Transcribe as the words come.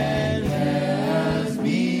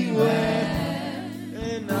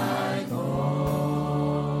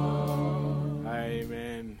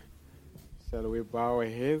we bow our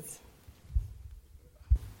heads?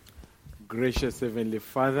 Gracious Heavenly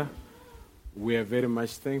Father, we are very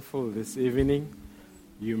much thankful this evening.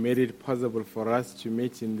 You made it possible for us to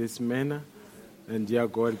meet in this manner. And dear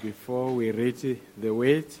God, before we read the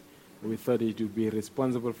word, we thought it would be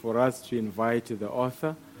responsible for us to invite the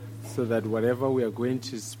author so that whatever we are going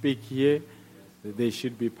to speak here, there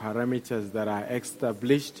should be parameters that are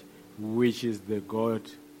established, which is the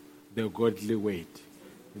godly word.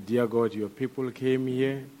 Dear God, your people came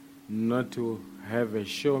here not to have a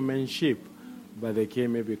showmanship, but they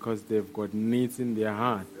came here because they've got needs in their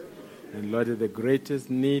heart. And Lord, the greatest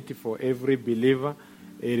need for every believer,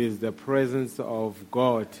 it is the presence of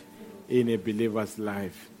God in a believer's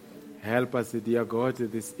life. Help us, dear God,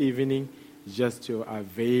 this evening just to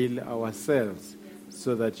avail ourselves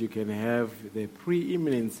so that you can have the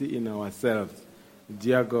preeminency in ourselves.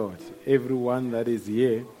 Dear God, everyone that is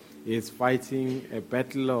here is fighting a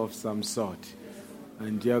battle of some sort.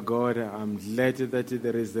 And dear God, I'm glad that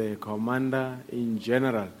there is a commander in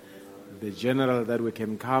general, the general that we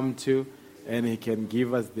can come to, and he can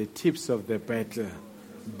give us the tips of the battle.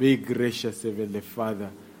 Be gracious, Heavenly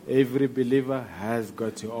Father. Every believer has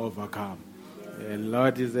got to overcome. A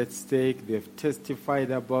lot is at stake. They've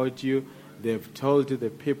testified about you. They've told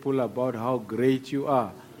the people about how great you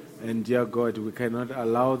are. And dear God, we cannot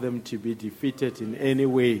allow them to be defeated in any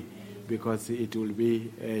way because it will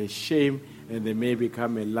be a shame and they may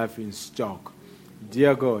become a laughing stock.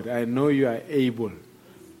 Dear God, I know you are able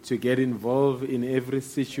to get involved in every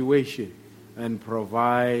situation and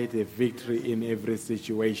provide a victory in every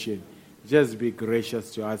situation. Just be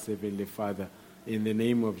gracious to us, Heavenly Father. In the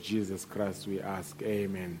name of Jesus Christ, we ask.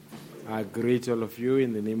 Amen. I greet all of you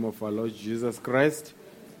in the name of our Lord Jesus Christ.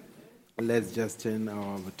 Let's just turn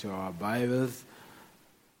to our Bibles.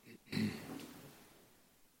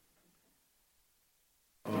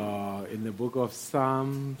 In the book of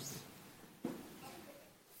Psalms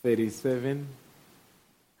 37,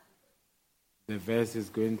 the verse is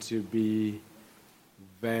going to be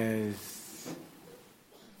verse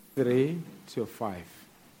 3 to 5.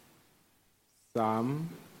 Psalm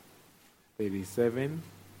 37,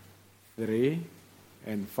 3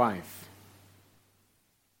 and 5.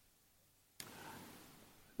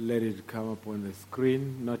 Let it come up on the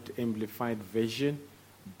screen, not amplified version,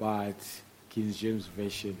 but King James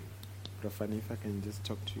Version. Profane, if I can just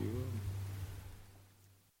talk to you.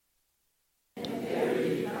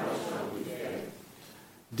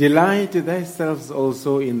 Delight thyself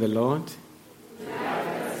also in the Lord,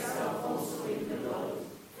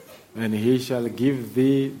 and he shall give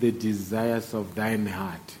thee the desires of thine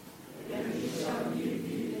heart.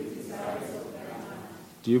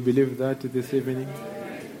 Do you believe that this evening?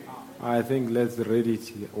 I think let's read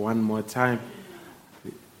it one more time.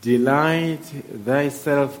 Delight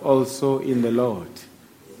thyself also in the Lord.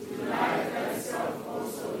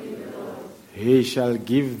 He shall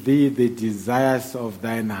give thee the desires of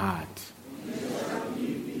thine heart.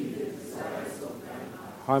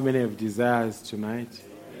 How many have desires tonight?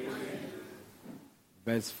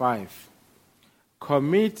 Verse 5.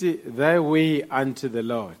 Commit thy way unto the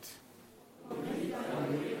Lord.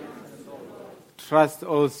 Trust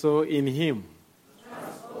also in him.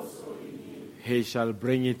 He shall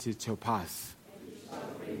bring it to pass.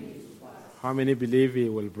 How many believe he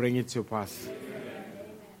will bring it to pass?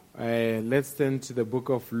 Let's turn to the book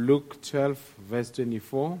of Luke 12, verse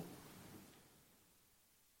 24.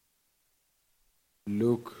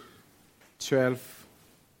 Luke 12,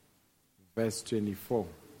 verse 24.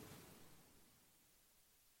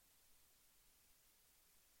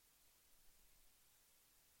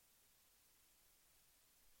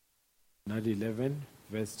 Not 11,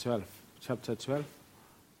 verse 12. Chapter 12,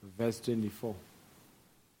 verse 24.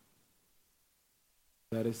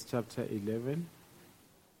 That is chapter 11.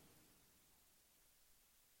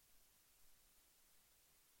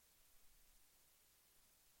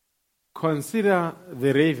 Consider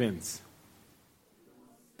the ravens,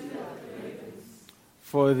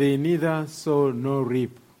 for they neither sow nor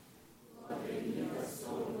reap,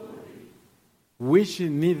 which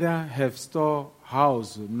neither have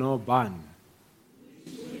storehouse nor barn.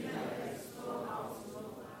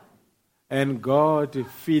 And God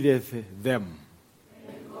feedeth them.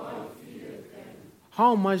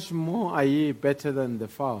 How much more are ye better than the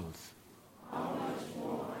fowls?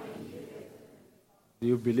 Do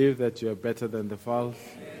you believe that you are better than the fowls?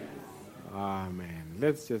 Amen.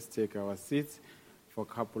 Let's just take our seats for a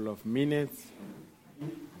couple of minutes.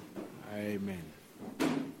 Amen.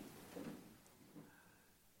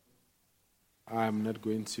 I'm not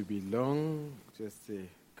going to be long, just a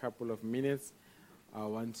couple of minutes. I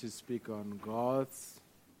want to speak on God's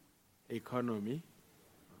economy.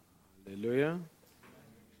 Hallelujah.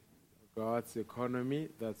 God's economy.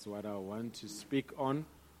 That's what I want to speak on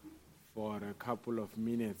for a couple of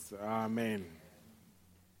minutes. Amen.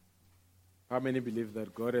 How many believe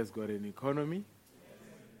that God has got an economy?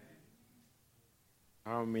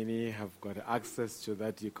 How many have got access to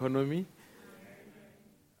that economy?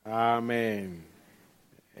 Amen.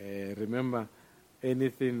 Remember,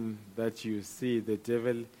 anything that you see, the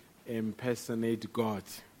devil impersonate God.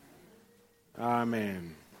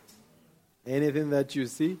 Amen. Anything that you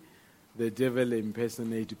see, the devil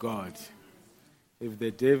impersonate God. If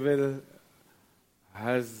the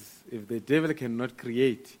devil cannot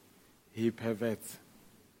create, he perverts.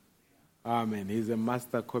 Amen. He's a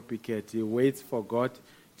master copycat. He waits for God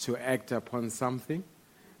to act upon something,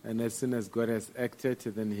 and as soon as God has acted,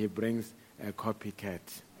 then he brings a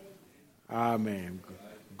copycat. Amen.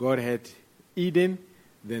 God had Eden,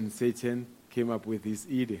 then Satan came up with his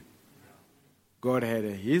Eden. God had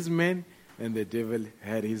his man, and the devil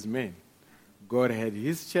had his man. God had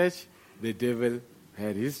his church, the devil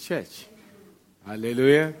had his church.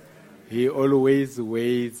 Hallelujah. He always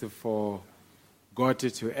waits for God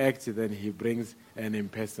to act, then he brings an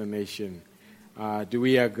impersonation. Do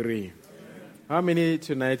we agree? Amen. How many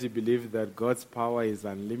tonight believe that God's power is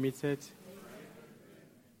unlimited?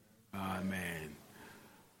 Amen.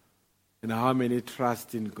 And how many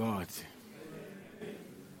trust in God?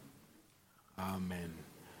 Amen.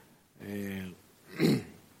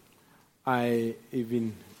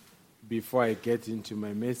 Before I get into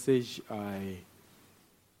my message, I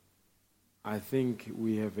think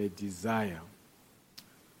we have a desire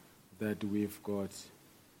that we've got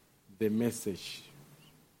the message,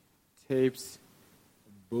 tapes,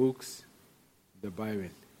 books, the Bible.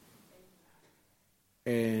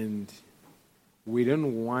 And we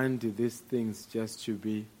don't want these things just to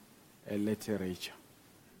be a literature.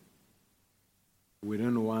 We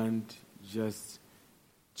don't want just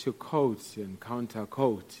to quote and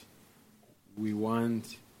counter-quote. We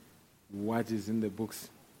want what is in the books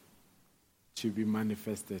to be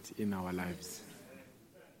manifested in our lives.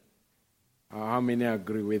 How many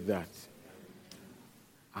agree with that?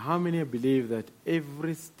 How many believe that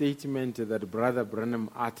every statement that Brother Branham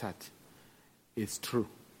uttered is true?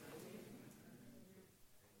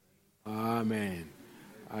 Amen.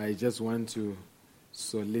 I just want to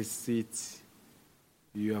solicit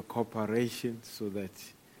your cooperation so that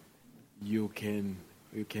you can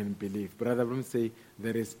believe. Brother Branham say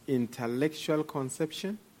there is intellectual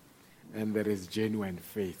conception and there is genuine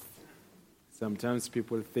faith. Sometimes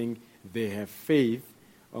people think they have faith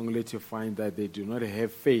only to find that they do not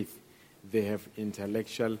have faith. They have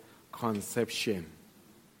intellectual conception.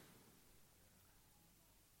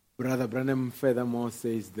 Brother Branham furthermore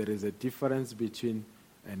says there is a difference between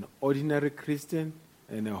an ordinary Christian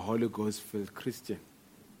and a Holy Ghost-filled Christian.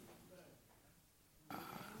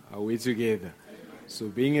 Are we together? So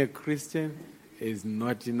being a Christian is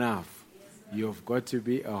not enough. You've got to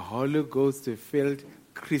be a Holy Ghost-filled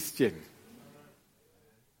Christian.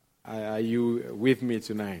 Are you with me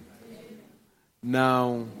tonight?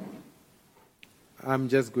 Now, I'm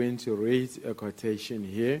just going to read a quotation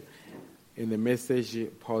here in the message,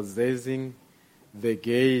 Possessing the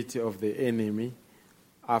Gate of the Enemy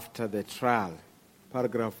After the Trial,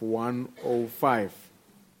 paragraph 105.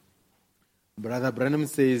 Brother Branham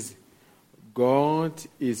says, God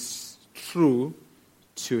is true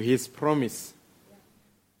to his promise.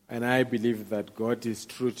 And I believe that God is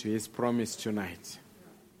true to his promise tonight.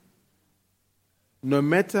 No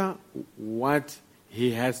matter what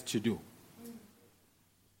he has to do.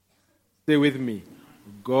 Stay with me.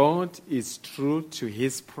 God is true to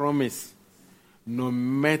his promise no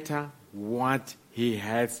matter what he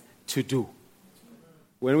has to do.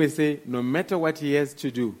 When we say no matter what he has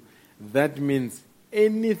to do, that means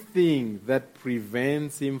anything that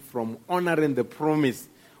prevents him from honoring the promise,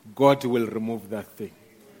 God will remove that thing.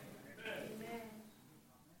 Amen.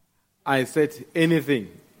 I said anything.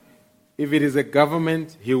 If it is a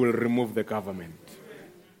government, he will remove the government.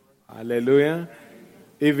 Hallelujah.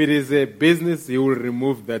 If it is a business, he will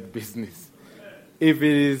remove that business. If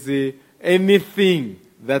it is anything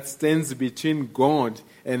that stands between God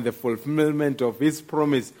and the fulfillment of his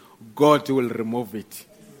promise, God will remove it.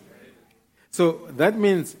 So that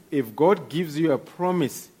means if God gives you a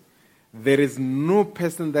promise, there is no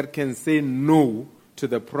person that can say no to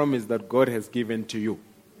the promise that God has given to you.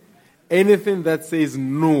 Anything that says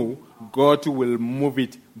no, God will move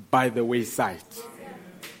it by the wayside.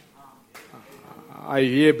 Are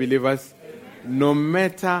you here, believers? No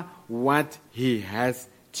matter what he has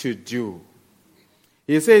to do.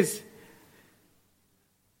 He says,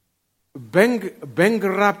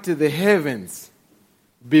 bankrupt the heavens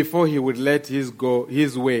before he would let his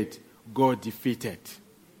word go defeated.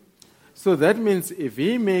 So that means if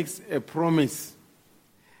he makes a promise,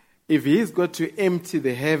 if he's got to empty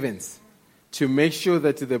the heavens to make sure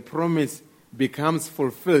that the promise becomes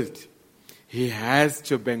fulfilled, he has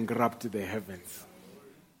to bankrupt the heavens.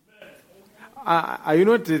 Are you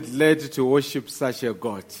not led to worship such a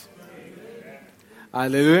God?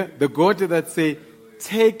 Hallelujah. The God that say,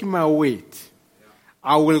 take my weight.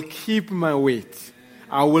 I will keep my weight.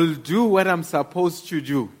 I will do what I'm supposed to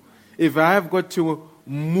do. If I have got to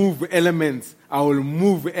move elements, I will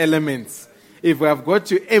move elements. If I've got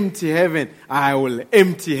to empty heaven, I will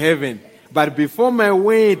empty heaven. But before my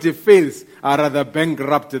weight fails, I'd rather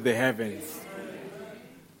bankrupt the heavens.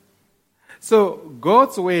 So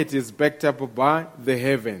God's weight is backed up by the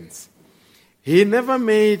heavens. He never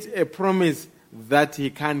made a promise that he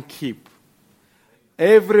can't keep.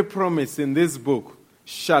 Every promise in this book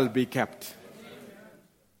shall be kept.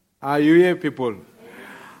 Are you here, people?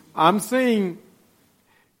 I'm saying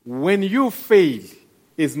when you fail,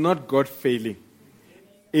 it's not God failing.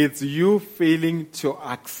 It's you failing to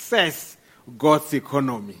access God's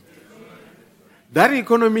economy. That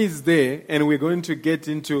economy is there, and we're going to get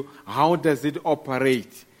into how does it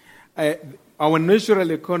operate. Our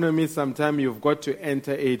natural economy, sometimes you've got to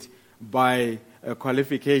enter it by a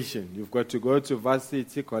qualification. You've got to go to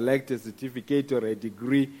varsity, collect a certificate or a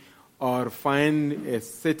degree, or find a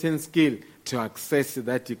certain skill to access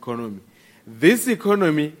that economy. This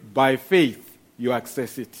economy, by faith, you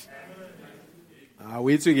access it. Are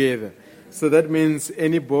we together? So that means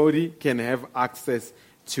anybody can have access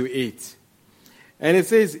to it. And it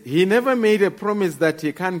says, he never made a promise that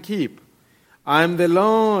he can't keep. I am the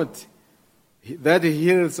Lord that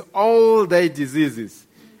heals all thy diseases.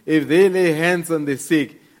 If they lay hands on the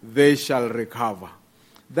sick, they shall recover.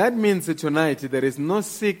 That means that tonight there is no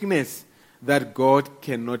sickness that God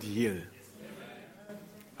cannot heal.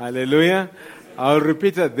 Hallelujah. I'll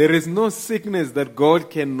repeat that. There is no sickness that God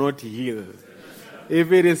cannot heal.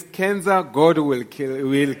 If it is cancer, God will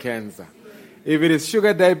heal cancer. If it is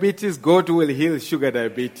sugar diabetes, God will heal sugar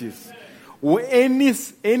diabetes. Or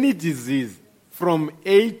any disease from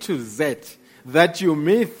A to Z that you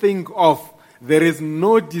may think of, there is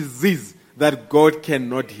no disease that God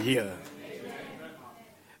cannot heal.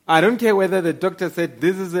 I don't care whether the doctor said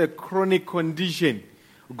this is a chronic condition.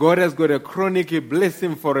 God has got a chronic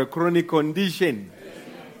blessing for a chronic condition.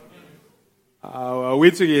 Are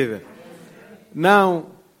we together? Now,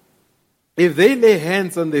 if they lay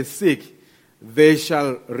hands on the sick, they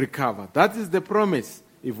shall recover. That is the promise.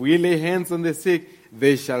 If we lay hands on the sick,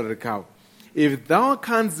 they shall recover. If thou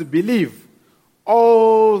canst believe,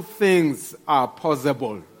 all things are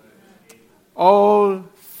possible. All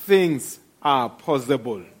things are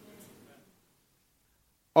possible.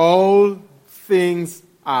 All things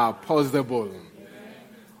are possible.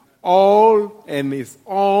 All and is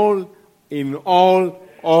all in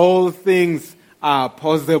all things are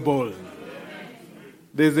possible.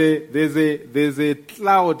 There's a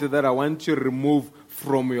cloud that I want to remove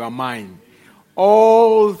from your mind.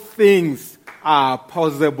 All things are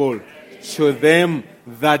possible to them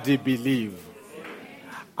that believe.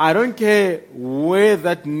 I don't care where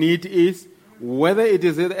that need is, whether it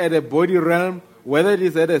is at a body realm, whether it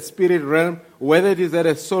is at a spirit realm, whether it is at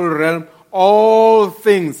a soul realm, all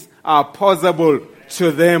things are possible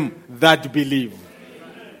to them that believe.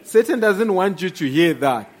 Satan doesn't want you to hear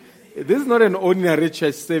that. This is not an ordinary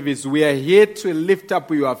church service. We are here to lift up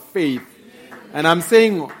your faith. And I'm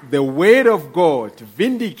saying the word of God,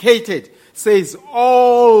 vindicated, says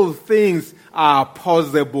all things are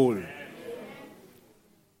possible.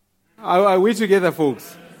 Are we together,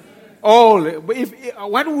 folks? All.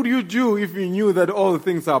 What would you do if you knew that all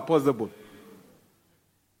things are possible?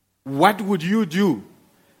 What would you do?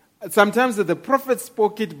 Sometimes the prophet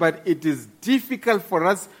spoke it, but it is difficult for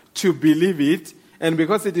us to believe it. And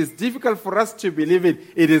because it is difficult for us to believe it,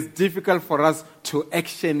 it is difficult for us to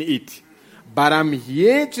action it. But I'm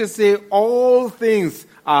here to say all things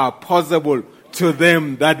are possible to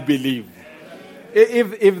them that believe.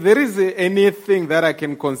 If there is anything that I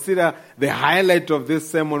can consider the highlight of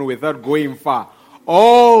this sermon without going far,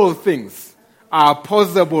 all things are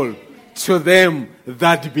possible to them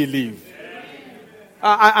that believe.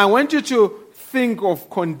 I want you to think of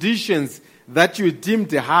conditions that you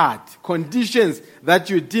deemed hard, conditions that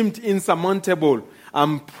you deemed insurmountable.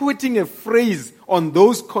 I'm putting a phrase on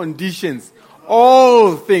those conditions.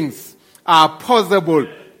 All things are possible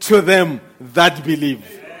to them that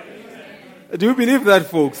believe. Do you believe that,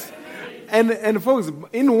 folks? And folks,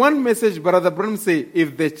 in one message, Brother Branham said,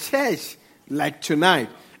 if the church, like tonight,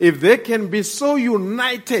 if they can be so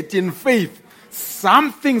united in faith,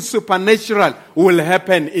 something supernatural will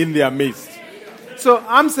happen in their midst. So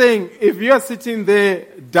I'm saying, if you are sitting there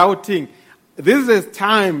doubting, this is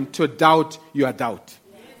time to doubt your doubt.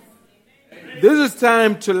 This is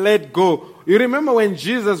time to let go. You remember when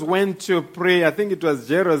Jesus went to pray, I think it was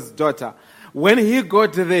Jairus' daughter. When he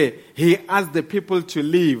got there, he asked the people to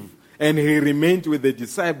leave and he remained with the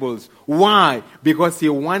disciples. Why? Because he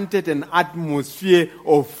wanted an atmosphere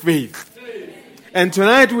of faith. And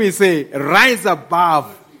tonight we say, rise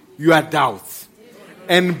above your doubts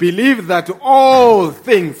and believe that all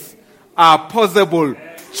things are possible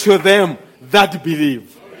to them that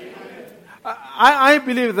believe. I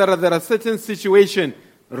believe that there are certain situations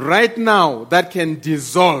right now that can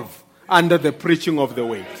dissolve under the preaching of the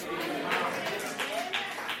word.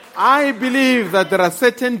 I believe that there are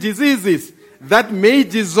certain diseases that may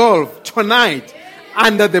dissolve tonight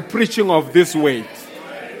under the preaching of this word.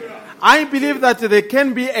 I believe that there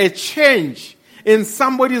can be a change in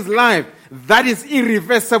somebody's life that is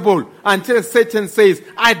irreversible until Satan says,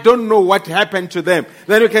 I don't know what happened to them.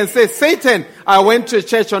 Then you can say, Satan, I went to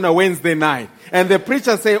church on a Wednesday night. And the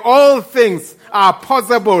preacher say, all things are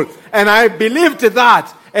possible. And I believed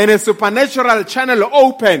that. And a supernatural channel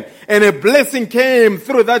opened. And a blessing came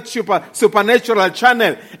through that supernatural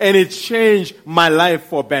channel. And it changed my life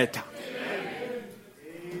for better.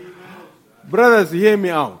 Brothers, hear me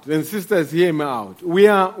out. And sisters, hear me out. We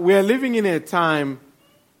are living in a time,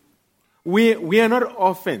 we are not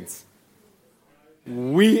orphans.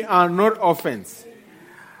 We are not orphans.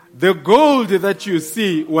 The gold that you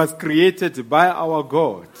see was created by our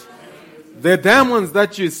God. The diamonds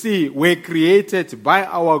that you see were created by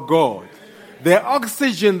our God. The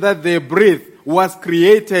oxygen that they breathe was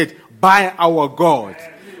created by our God.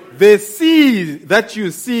 The sea that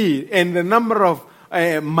you see and the number of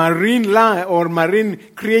marine life or marine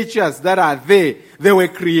creatures that are there, they were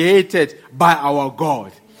created by our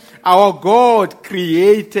God. Our God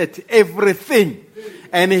created everything,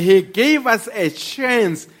 and He gave us a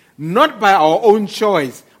chance, not by our own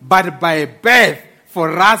choice, but by birth,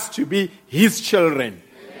 for us to be His children.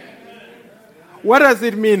 What does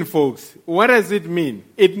it mean, folks? What does it mean?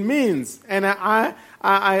 It means, and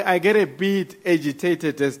I get a bit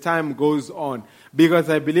agitated as time goes on, because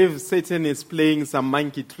I believe Satan is playing some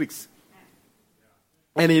monkey tricks.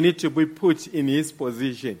 And he needs to be put in his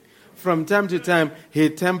position. From time to time, he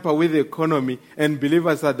tamper with the economy, and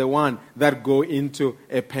believers are the one that go into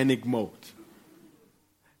a panic mode.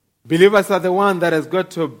 Believers are the one that has got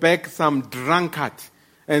to beg some drunkard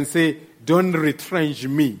and say, don't retrench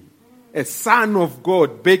me. A son of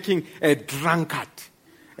God begging a drunkard.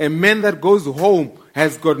 A man that goes home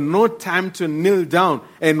has got no time to kneel down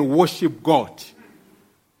and worship God.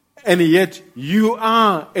 And yet, you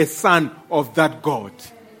are a son of that God.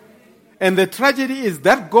 And the tragedy is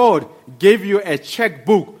that God gave you a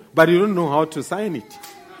checkbook, but you don't know how to sign it.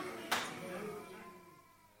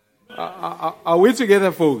 Are we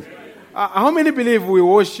together, folks? How many believe we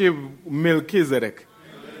worship Melchizedek,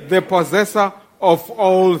 the possessor of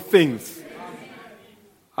all things?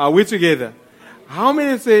 Are we together? How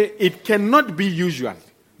many say it cannot be usual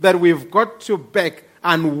that we've got to beg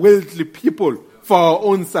unwieldy people for our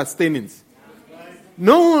own sustenance?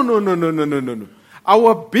 No.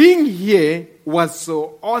 Our being here was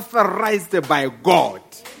authorized by God.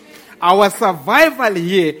 Our survival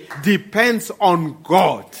here depends on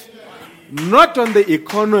God. Not on the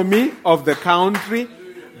economy of the country,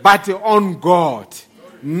 but on God.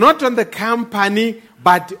 Not on the company,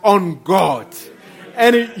 but on God.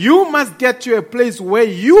 And you must get to a place where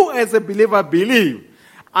you as a believer believe,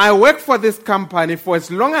 I work for this company, for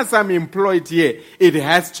as long as I'm employed here, it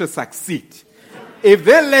has to succeed. If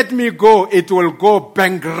they let me go, it will go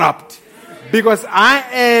bankrupt. Because I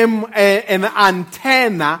am an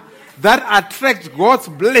antenna that attracts God's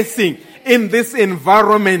blessing in this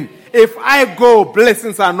environment. If I go,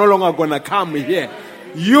 blessings are no longer going to come here.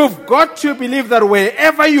 You've got to believe that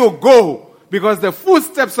wherever you go, because the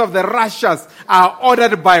footsteps of the righteous are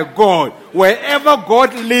ordered by God. Wherever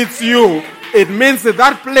God leads you, it means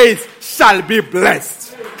that place shall be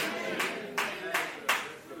blessed.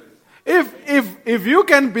 If you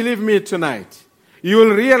can believe me tonight, you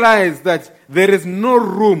will realize that there is no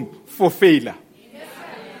room for failure.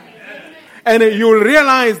 And you will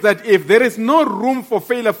realize that if there is no room for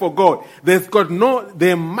failure for God,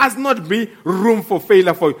 there must not be room for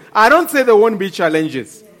failure for you. I don't say there won't be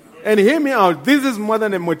challenges. And hear me out. This is more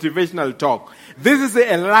than a motivational talk. This is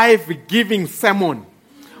a life-giving sermon.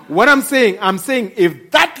 What I'm saying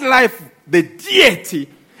if that life, the deity,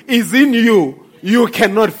 is in you, you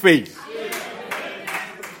cannot fail.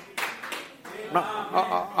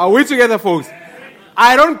 Are we together, folks?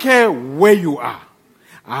 I don't care where you are.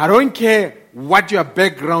 I don't care what your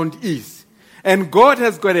background is. And God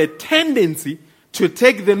has got a tendency to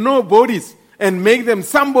take the nobodies and make them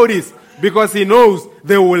somebodies because he knows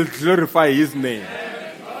they will glorify his name.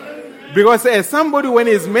 Because as somebody, when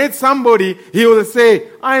he's made somebody, he will say,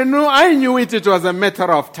 I knew it was a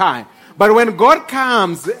matter of time. But when God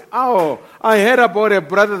comes, I heard about a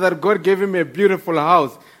brother that God gave him a beautiful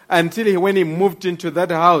house. Until when he moved into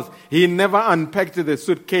that house, he never unpacked the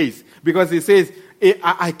suitcase. Because he says,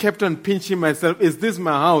 I kept on pinching myself. Is this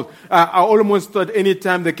my house? I almost thought any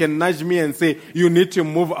time they can nudge me and say, you need to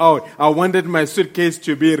move out. I wanted my suitcase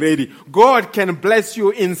to be ready. God can bless you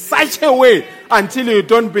in such a way until you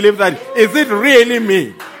don't believe that, is it really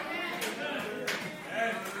me?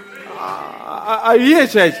 Are you here,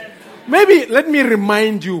 church? Maybe let me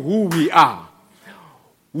remind you who we are.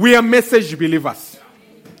 We are message believers.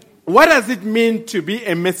 What does it mean to be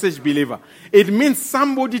a message believer? It means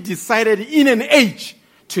somebody decided in an age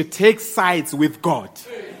to take sides with God.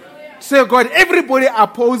 Say, God, everybody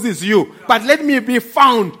opposes you, but let me be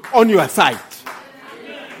found on your side.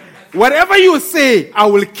 Whatever you say, I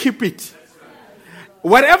will keep it.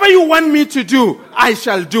 Whatever you want me to do, I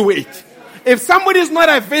shall do it. If somebody is not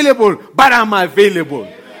available, but I'm available.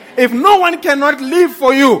 If no one cannot live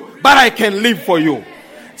for you, but I can live for you.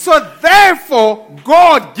 So therefore,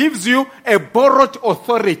 God gives you a borrowed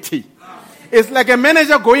authority. It's like a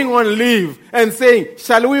manager going on leave and saying,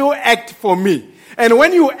 shall you act for me? And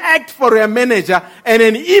when you act for a manager and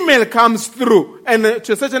an email comes through, and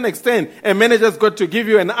to a certain extent, a manager's got to give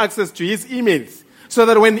you an access to his emails. So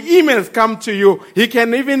that when emails come to you, he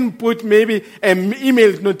can even put maybe an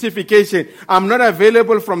email notification. I'm not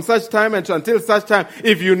available from such time until such time.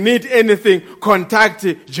 If you need anything, contact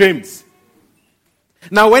James.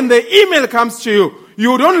 Now, when the email comes to you,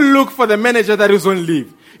 you don't look for the manager that is on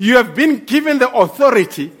leave. You have been given the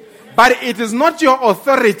authority, but it is not your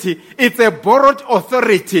authority. It's a borrowed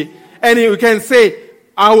authority. And you can say,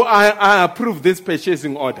 I approve this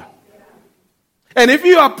purchasing order. And if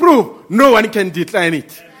you approve, no one can decline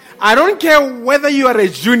it. I don't care whether you are a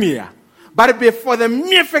junior, but for the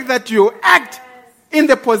mere fact that you act in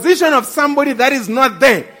the position of somebody that is not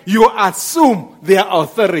there, you assume their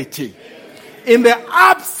authority. In the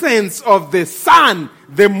absence of the sun,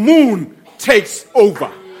 the moon takes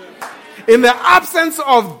over. In the absence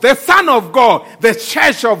of the Son of God, the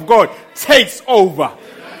church of God takes over.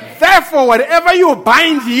 Therefore, whatever you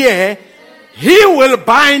bind here, he will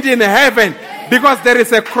bind in heaven, because there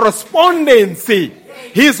is a correspondency.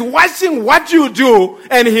 He's watching what you do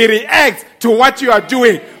and he reacts to what you are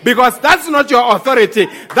doing, because that's not your authority.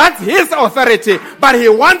 That's his authority, but he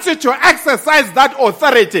wants you to exercise that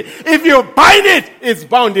authority. If you bind it, it's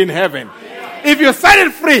bound in heaven. If you set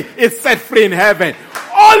it free, it's set free in heaven.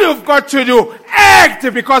 All you've got to do,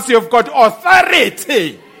 act because you've got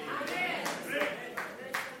authority.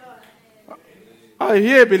 Are you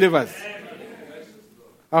here, believers?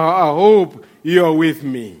 I hope you're with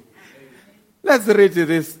me. Let's read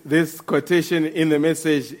this quotation in the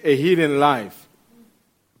Message, A Hidden Life.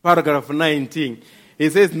 Paragraph 19.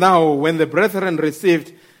 It says, now when the brethren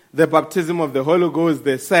received the baptism of the Holy Ghost,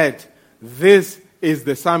 they said, this is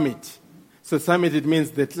the summit. So summit, it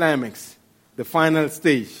means the climax, the final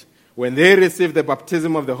stage. When they received the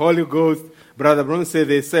baptism of the Holy Ghost, Brother Brown said,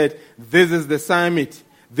 they said, this is the summit.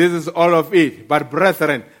 This is all of it. But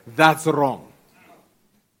brethren, that's wrong.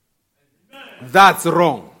 That's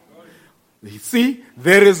wrong. You see,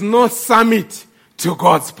 there is no summit to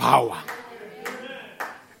God's power.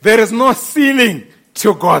 There is no ceiling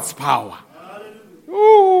to God's power.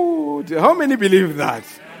 Ooh, how many believe that?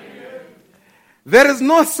 There is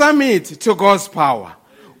no summit to God's power.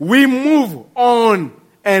 We move on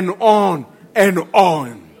and on and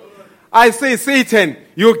on. I say, Satan,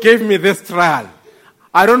 you gave me this trial.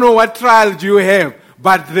 I don't know what trial you have,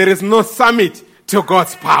 but there is no summit to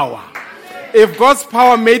God's power. If God's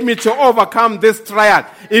power made me to overcome this trial,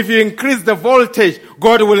 if you increase the voltage,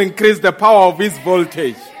 God will increase the power of his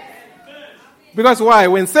voltage. Because why?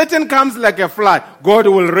 When Satan comes like a flood, God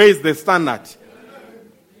will raise the standard.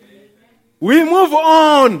 We move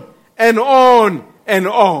on and on and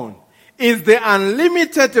on. Is the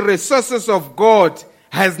unlimited resources of God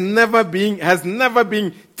has never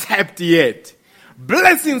been tapped yet.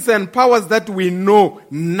 Blessings and powers that we know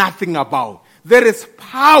nothing about. There is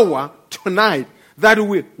power tonight that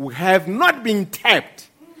we have not been tapped.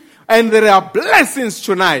 And there are blessings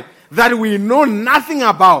tonight that we know nothing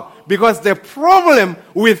about, because the problem,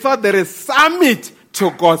 we thought there is summit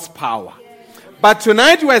to God's power. But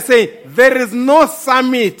tonight we are saying there is no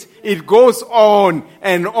summit. It goes on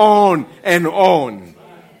and on and on.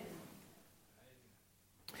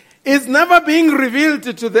 is never being revealed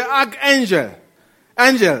to the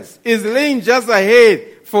angels, is laying just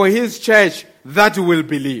ahead for his church that will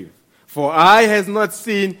believe. For eye has not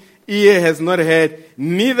seen, ear has not heard,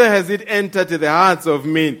 neither has it entered the hearts of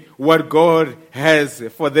men what God has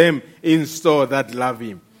for them in store that love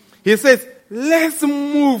him. He says, let's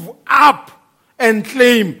move up and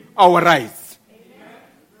claim our rights.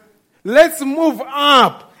 Let's move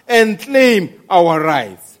up and claim our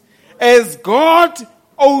rights. As God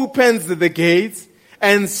opens the gates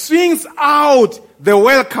and swings out the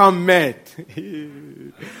welcome mat.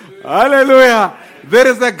 Hallelujah. There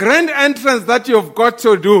is a grand entrance that you've got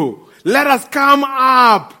to do. Let us come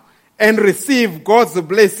up and receive God's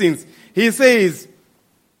blessings. He says,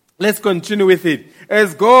 let's continue with it.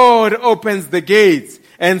 As God opens the gates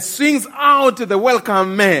and swings out the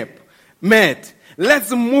welcome mat,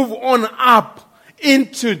 let's move on up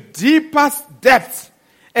into deepest depths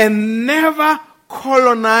and never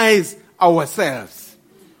colonize ourselves.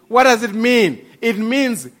 What does it mean? It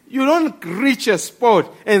means you don't reach a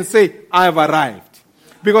spot and say, I've arrived.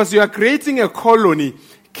 Because you are creating a colony.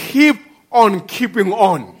 Keep on keeping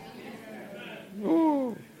on.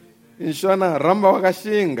 Oh, Inshana Ramba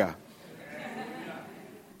Wakashinga.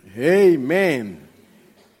 Amen.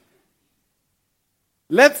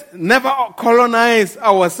 Let's never colonize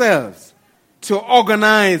ourselves, to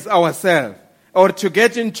organize ourselves, or to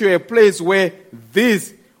get into a place where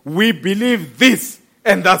we believe this,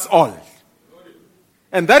 and that's all.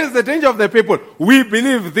 And that is the danger of the people. We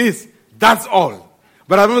believe this, that's all.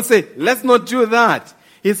 But I don't say, let's not do that.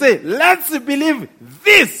 He said, let's believe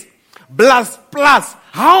this, plus,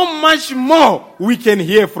 how much more we can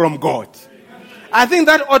hear from God. I think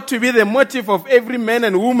that ought to be the motive of every man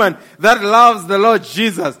and woman that loves the Lord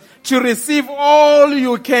Jesus, to receive all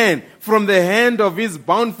you can from the hand of his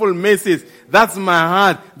bountiful mercies. That's my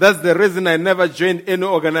heart. That's the reason I never joined any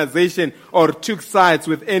organization or took sides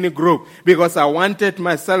with any group, because I wanted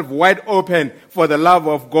myself wide open for the love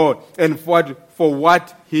of God and for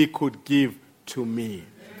what he could give to me.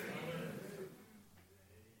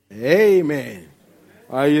 Amen.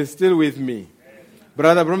 Are you still with me?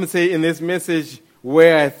 Brother Brum say in this message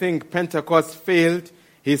where I think Pentecost failed,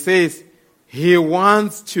 he says he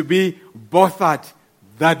wants to be bothered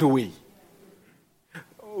that way.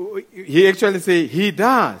 He actually say he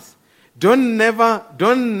does. Don't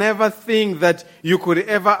never think that you could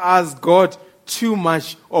ever ask God too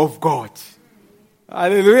much of God.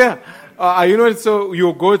 Hallelujah. So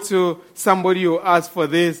you go to somebody, you ask for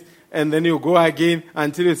this, and then you go again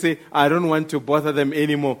until you say, I don't want to bother them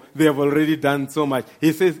anymore. They have already done so much.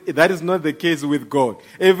 He says that is not the case with God.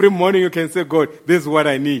 Every morning you can say, God, this is what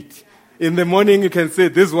I need. In the morning you can say,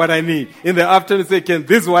 this is what I need. In the afternoon you say,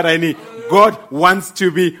 this is what I need. God wants to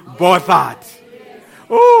be bothered.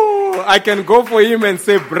 Oh, I can go for him and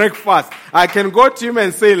say breakfast. I can go to him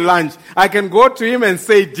and say lunch. I can go to him and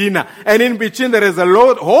say dinner. And in between there is a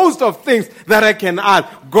host of things that I can add.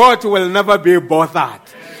 God will never be bothered.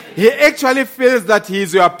 He actually feels that he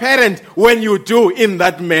is your parent when you do in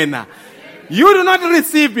that manner. You do not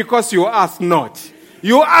receive because you ask not.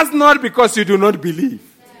 You ask not because you do not believe.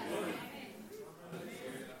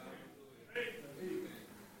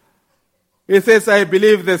 He says, I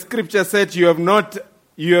believe the scripture said you have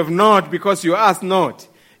not because you ask not.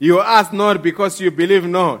 You ask not because you believe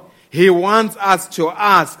not. He wants us to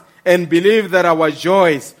ask and believe that our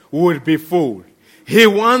joys would be full. He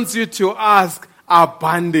wants you to ask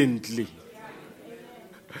abundantly.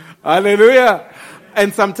 Hallelujah.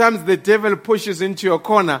 And sometimes the devil pushes into your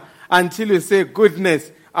corner until you say,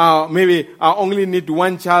 goodness, maybe I only need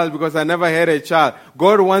one child because I never had a child.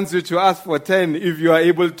 God wants you to ask for 10 if you are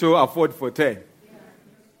able to afford for 10.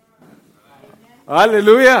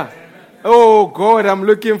 Hallelujah. Oh God, I'm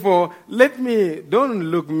looking for, don't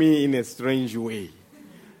look me in a strange way.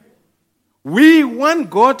 We want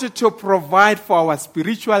God to provide for our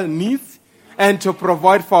spiritual needs and to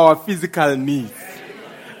provide for our physical needs.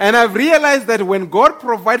 And I've realized that when God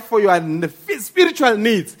provides for your spiritual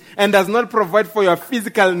needs and does not provide for your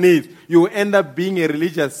physical needs, you end up being a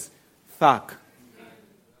religious thug.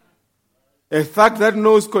 A thug that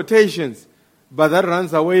knows quotations, but that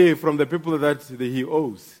runs away from the people that he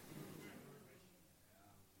owes.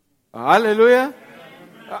 Hallelujah.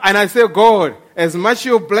 And I say, God, as much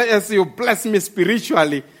as you bless me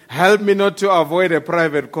spiritually, help me not to avoid a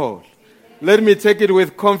private call. Let me take it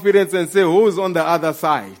with confidence and say, who's on the other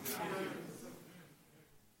side?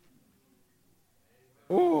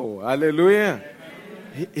 Oh, hallelujah.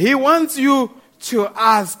 He wants you to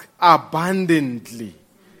ask abundantly.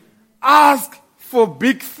 Ask for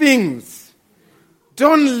big things.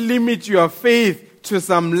 Don't limit your faith to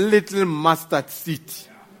some little mustard seed.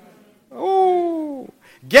 Oh,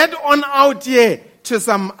 get on out here to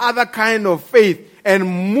some other kind of faith and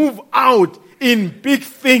move out in big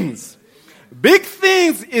things. Big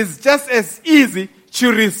things is just as easy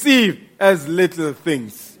to receive as little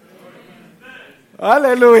things.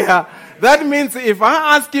 Hallelujah. That means if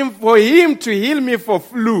I ask him for him to heal me for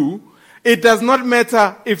flu, it does not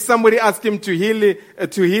matter if somebody asks him to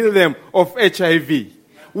heal them of HIV.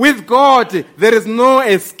 With God, there is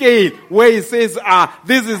no scale where he says,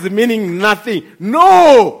 this is meaning nothing.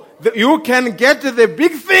 No! You can get the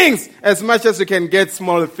big things as much as you can get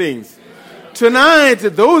small things. Tonight,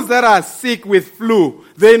 those that are sick with flu,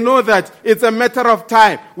 they know that it's a matter of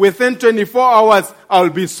time. Within 24 hours, I'll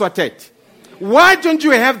be sorted. Why don't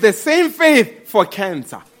you have the same faith for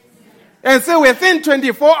cancer? And say, within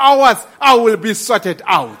 24 hours, I will be sorted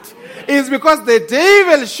out. It's because the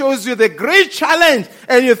devil shows you the great challenge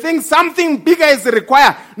and you think something bigger is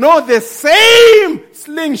required. No, the same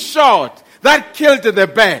slingshot that killed the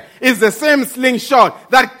bear is the same slingshot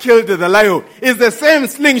that killed the lion. Is the same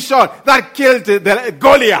slingshot that killed the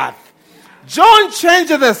Goliath. John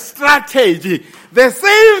changed the strategy. The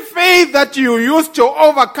same faith that you used to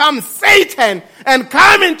overcome Satan and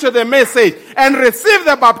come into the message and receive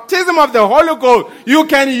the baptism of the Holy Ghost, you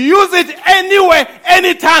can use it anywhere,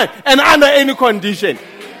 anytime, and under any condition.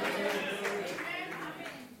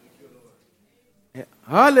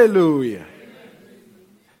 Hallelujah.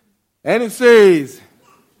 And it says,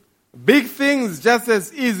 big things just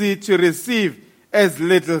as easy to receive as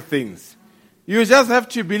little things. You just have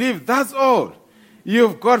to believe, that's all.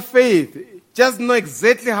 You've got faith. Just know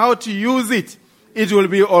exactly how to use it. It will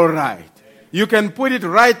be all right. You can put it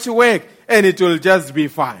right to work and it will just be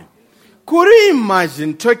fine. Could you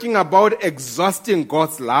imagine talking about exhausting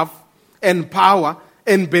God's love and power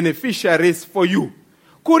and beneficiaries for you?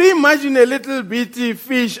 Could you imagine a little bitty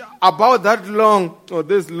fish about that long or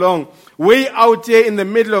this long way out here in the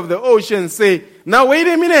middle of the ocean say, now wait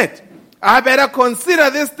a minute, I better consider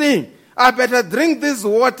this thing. I better drink this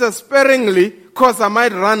water sparingly because I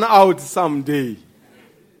might run out someday.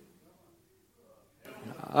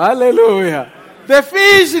 Hallelujah. The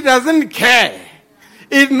fish doesn't care.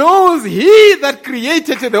 It knows he that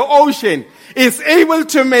created the ocean is able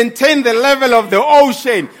to maintain the level of the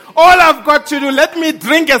ocean. All I've got to do, let me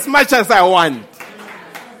drink as much as I want.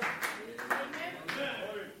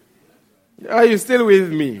 Are you still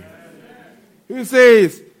with me? He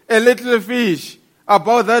says, a little fish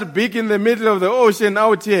about that big in the middle of the ocean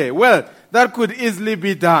out here. Well, that could easily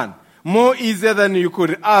be done. More easier than you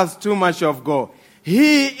could ask too much of God.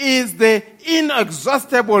 He is the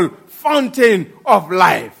inexhaustible fountain of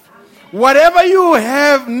life. Whatever you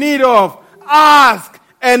have need of, ask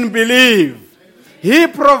and believe. He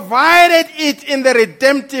provided it in the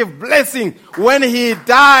redemptive blessing when he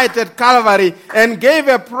died at Calvary and gave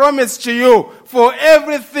a promise to you for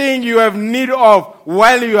everything you have need of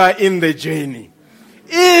while you are in the journey.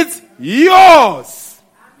 It's yours.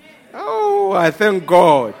 Oh, I thank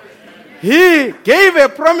God. He gave a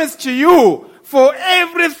promise to you for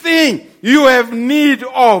everything you have need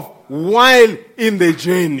of while in the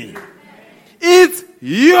journey. It's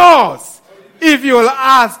yours if you will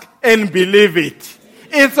ask and believe it.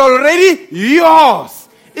 It's already yours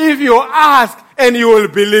if you ask and you will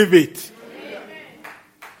believe it.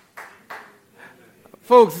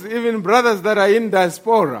 Folks, even brothers that are in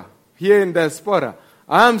diaspora, here in diaspora,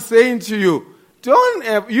 I'm saying to you,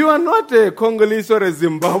 you are not a Congolese or a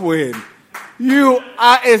Zimbabwean. You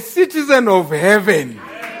are a citizen of heaven.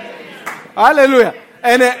 Hallelujah.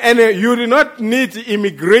 And you do not need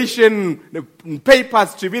immigration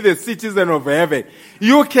papers to be the citizen of heaven.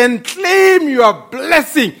 You can claim your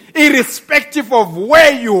blessing irrespective of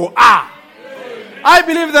where you are. I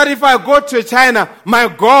believe that if I go to China, my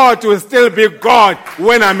God will still be God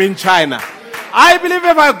when I'm in China. I believe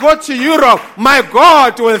if I go to Europe, my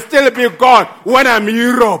God will still be God when I'm in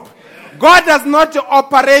Europe. God does not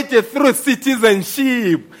operate through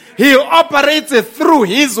citizenship. He operates through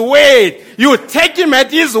His word. You take Him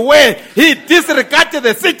at His word. He disregards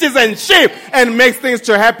the citizenship and makes things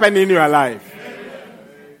to happen in your life.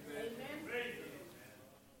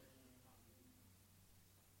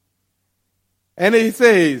 And He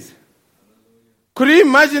says, could you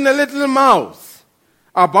imagine a little mouse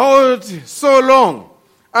about so long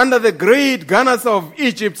under the great gunners of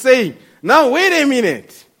Egypt saying, now wait a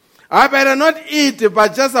minute. I better not eat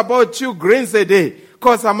but just about 2 grains a day,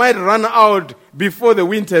 because I might run out before the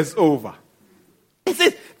winter's over. He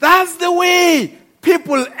says, that's the way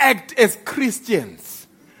people act as Christians.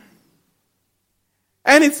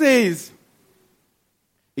 And it says,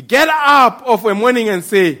 get up of a morning and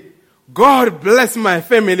say, God bless my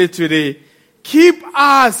family today. Keep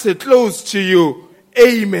us close to you.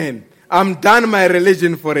 Amen. I'm done my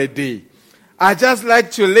religion for a day. I just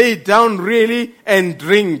like to lay down really and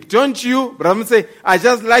drink. Don't you? Brahman say, I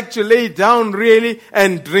just like to lay down really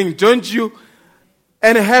and drink. Don't you?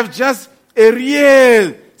 And have just a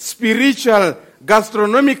real spiritual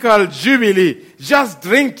gastronomical jubilee. Just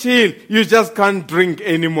drink till you just can't drink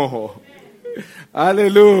anymore.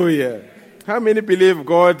 Hallelujah. How many believe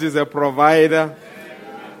God is a provider?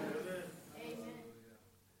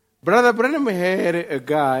 Brother Branham had a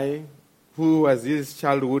guy who was his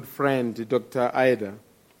childhood friend, Dr. Ida.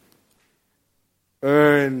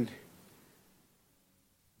 And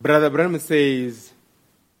Brother Branham says,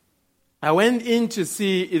 I went in to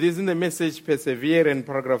see, it is in the message Persevere in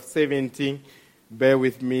paragraph 17. Bear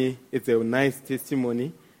with me, it's a nice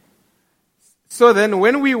testimony. So then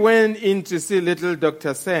when we went in to see little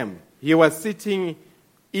Dr. Sam, he was sitting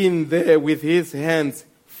in there with his hands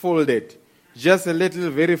folded. Just a little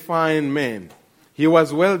very fine man. He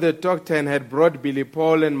was well the doctor and had brought Billy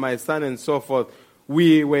Paul and my son and so forth.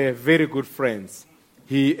 We were very good friends.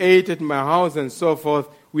 He ate at my house and so forth.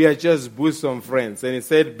 We are just bosom friends. And he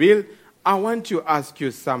said, Bill, I want to ask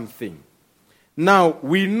you something. Now,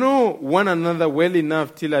 we know one another well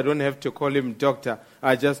enough till I don't have to call him doctor.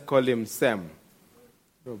 I just call him Sam.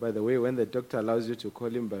 Oh, by the way, when the doctor allows you to call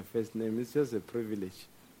him by first name, it's just a privilege.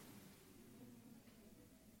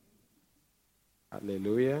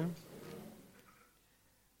 Hallelujah.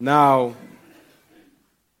 Now,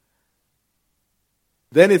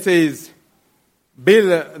 then it says,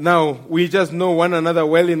 Bill, now we just know one another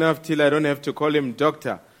well enough till I don't have to call him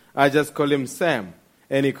doctor. I just call him Sam.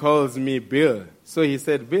 And he calls me Bill. So he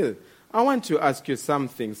said, Bill, I want to ask you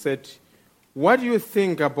something. Said, what do you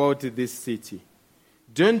think about this city?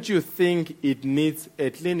 Don't you think it needs a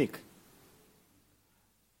clinic?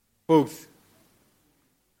 Folks,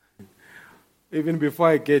 even before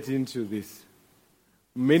I get into this,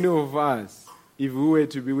 many of us, if we were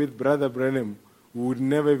to be with Brother Branham, we would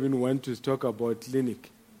never even want to talk about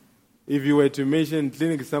clinic. If you were to mention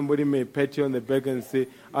clinic, somebody may pat you on the back and say,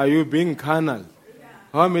 are you being carnal?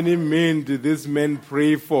 How many men did this man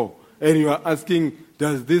pray for? And you are asking,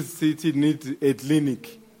 does this city need a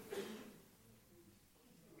clinic?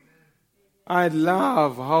 I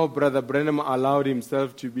love how Brother Branham allowed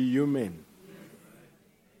himself to be human.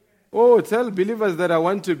 Oh, tell believers that I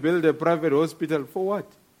want to build a private hospital. For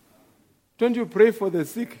what? Don't you pray for the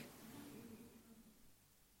sick?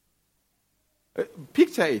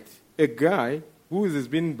 Picture it. A guy who has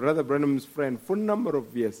been Brother Branham's friend for a number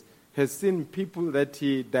of years has seen people that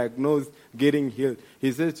he diagnosed getting healed.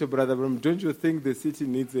 He says to Brother Branham, don't you think the city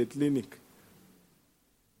needs a clinic?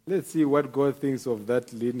 Let's see what God thinks of that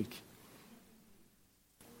clinic.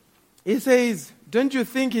 He says, don't you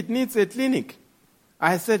think it needs a clinic?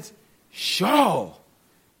 I said, sure.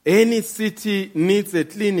 Any city needs a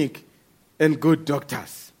clinic and good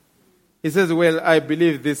doctors. He says, well, I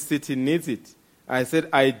believe this city needs it. I said,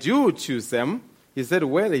 I do choose them. He said,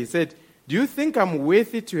 well, do you think I'm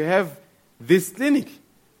worthy to have this clinic?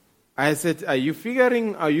 I said, are you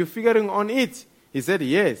figuring on it? He said,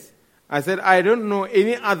 yes. I said, I don't know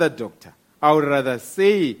any other doctor. I would rather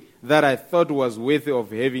say that I thought was worthy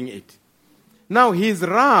of having it. Now, he's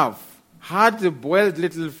rough, hard-boiled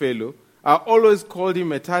little fellow. I always called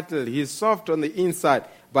him a turtle. He's soft on the inside,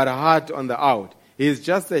 but hard on the out. He's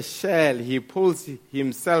just a shell. He pulls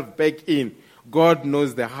himself back in. God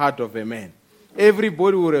knows the heart of a man.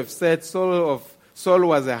 Everybody would have said Saul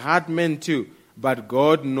was a hard man too, but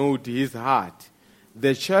God knew his heart.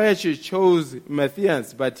 The church chose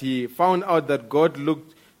Matthias, but he found out that God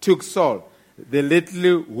took Saul. The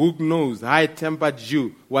little hook-nosed, high-tempered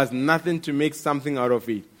Jew was nothing to make something out of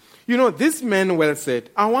it. You know, this man well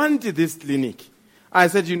said, I want this clinic. I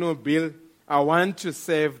said, Bill, I want to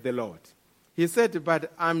serve the Lord. He said,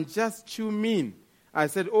 but I'm just too mean. I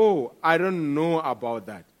said, I don't know about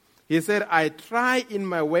that. He said, I try in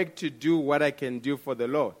my work to do what I can do for the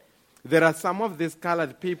Lord. There are some of these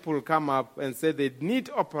colored people come up and say they need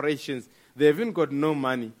operations. They haven't got no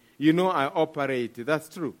money. I operate. That's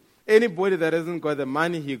true. Anybody that hasn't got the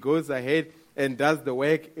money, he goes ahead and does the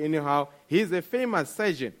work anyhow. He's a famous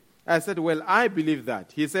surgeon. I said, well, I believe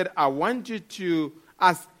that. He said, I want to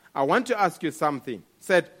ask you something. He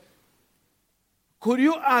said, could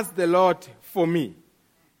you ask the Lord for me?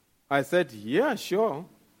 I said, yeah, sure.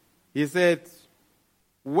 He said,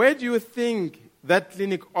 where do you think that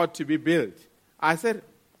clinic ought to be built? I said,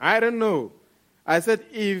 I don't know. I said,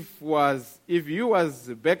 if you was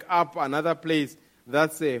back up another place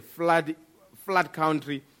that's a flood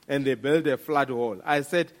country and they build a flood wall, I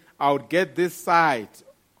said, I would get this side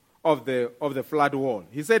of the flood wall.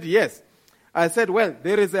 He said, yes. I said, well,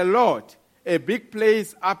 there is a lot, a big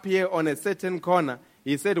place up here on a certain corner.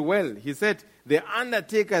 He said, the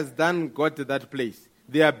undertakers done got to that place.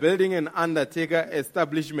 They are building an undertaker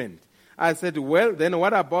establishment. I said, well, then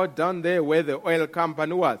what about down there where the oil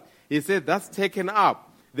company was? He said, that's taken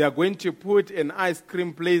up. They are going to put an ice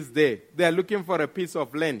cream place there. They are looking for a piece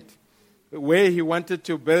of land. Where he wanted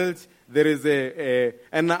to build, there is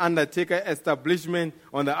an undertaker establishment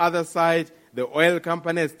on the other side. The oil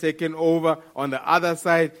company has taken over. On the other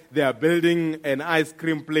side, they are building an ice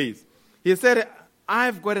cream place. He said,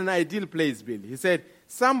 I've got an ideal place, Bill. He said,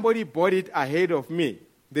 somebody bought it ahead of me.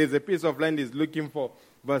 There's a piece of land he's looking for,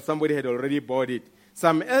 but somebody had already bought it.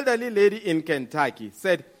 Some elderly lady in Kentucky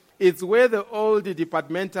said, it's where the old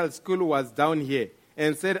departmental school was down here,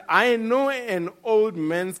 and said, I know an old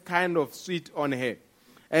man's kind of sweet on her.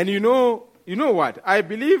 And you know what? I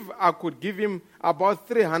believe I could give him about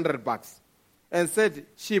 $300. And said,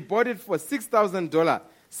 she bought it for $6,000.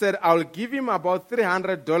 Said, I'll give him about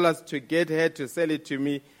 $300 to get her to sell it to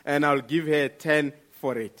me, and I'll give her $10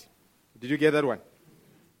 for it. Did you get that one?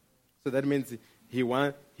 So that means he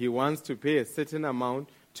wants to pay a certain amount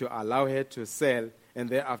to allow her to sell, and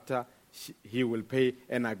thereafter he will pay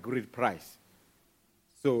an agreed price.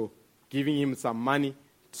 So giving him some money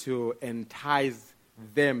to entice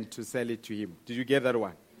them to sell it to him. Did you get that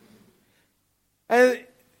one? And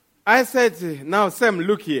I said, now Sam,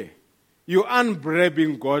 look here. You aren't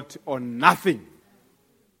bribing God on nothing.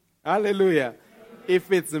 Hallelujah.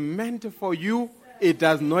 If it's meant for you, it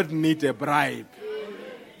does not need a bribe.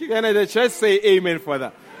 Can the church say amen for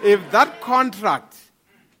that? If that contract,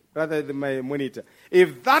 rather than my monitor,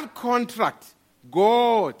 if that contract,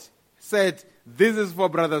 God said, this is for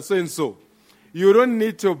brother so-and-so, you don't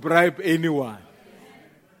need to bribe anyone.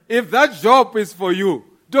 If that job is for you,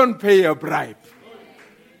 don't pay a bribe.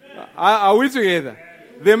 Are we together?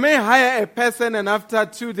 They may hire a person and after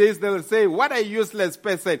 2 days they'll say, what a useless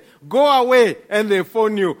person. Go away, and they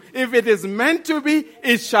phone you. If it is meant to be,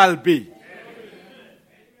 it shall be.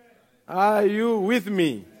 Are you with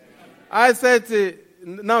me? I said,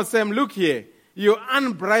 now Sam, look here. You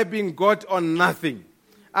aren't bribing God on nothing.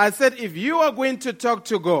 I said, if you are going to talk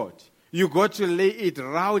to God, you got to lay it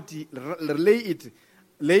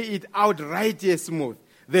out right here smooth.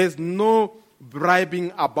 There's no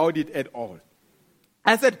bribing about it at all.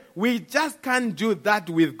 I said, we just can't do that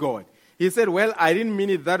with God. He said, well, I didn't mean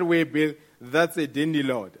it that way, Bill. That's a dandy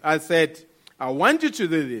Lord. I said, I want you to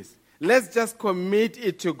do this. Let's just commit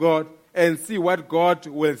it to God and see what God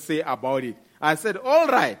will say about it. I said, all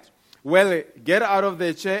right. Well, get out of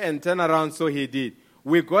the chair and turn around. So he did.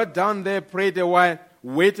 We got down there, prayed a while,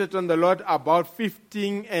 waited on the Lord about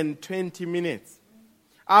 15 and 20 minutes.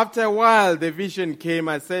 After a while, the vision came.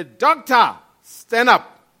 I said, Doctor, stand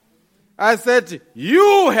up. I said,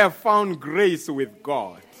 you have found grace with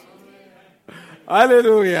God.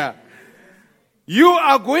 Hallelujah. You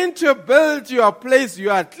are going to build your place,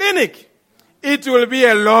 your clinic. It will be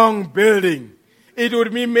a long building. It will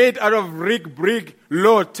be made out of brick,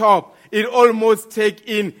 low top. It almost take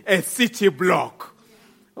in a city block.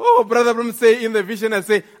 Oh, Brother Brum say in the vision, I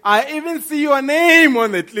say, I even see your name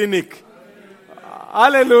on the clinic.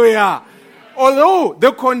 Hallelujah. Although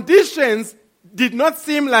the conditions did not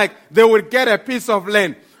seem like they would get a piece of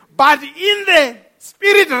land. But in the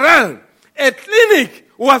spirit realm, a clinic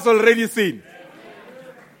was already seen.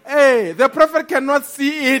 Hey, the prophet cannot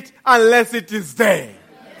see it unless it is there.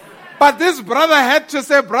 But this brother had to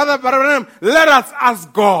say, Brother Branham, let us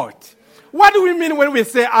ask God. What do we mean when we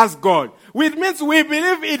say ask God? It means we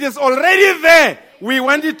believe it is already there. We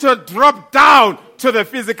want it to drop down to the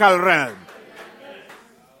physical realm.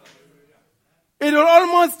 It will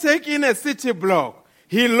almost take in a city block.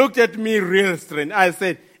 He looked at me real strange. I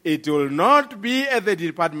said, it will not be at the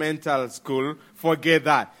departmental school. Forget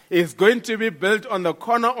that. It's going to be built on the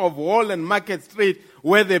corner of Wall and Market Street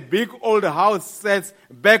where the big old house sits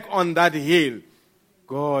back on that hill.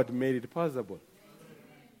 God made it possible.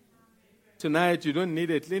 Tonight, you don't need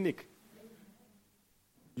a clinic.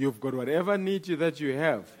 You've got whatever need that you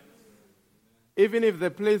have. Even if the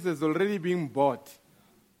place is already being bought,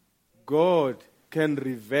 God can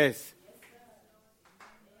reverse.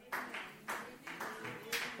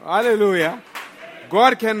 Hallelujah.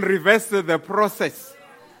 God can reverse the process.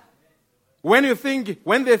 When the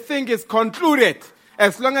thing is concluded,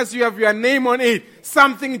 as long as you have your name on it,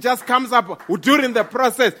 something just comes up during the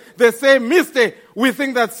process. They say, Mister, we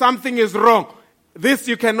think that something is wrong. This,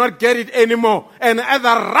 you cannot get it anymore. And at the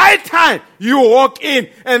right time, you walk in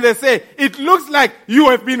and they say, it looks like you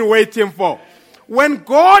have been waiting for. When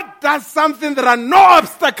God does something, there are no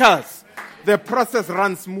obstacles. The process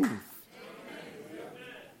runs smooth.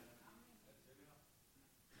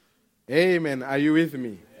 Amen. Are you with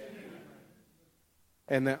me?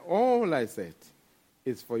 And all I said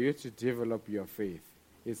is for you to develop your faith.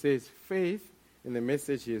 He says faith, in the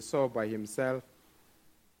message he saw by himself,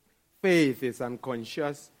 faith is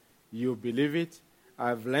unconscious. You believe it.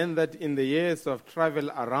 I've learned that in the years of travel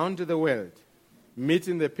around the world,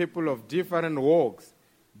 meeting the people of different walks,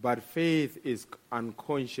 but faith is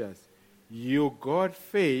unconscious. You got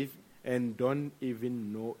faith and don't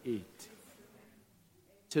even know it.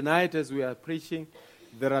 Tonight, as we are preaching,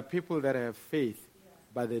 there are people that have faith,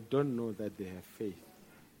 but they don't know that they have faith.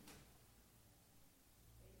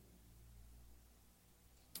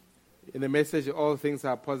 In the message, all things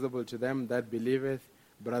are possible to them that believeth.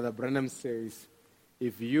 Brother Branham says,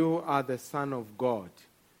 if you are the Son of God,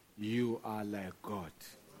 you are like God.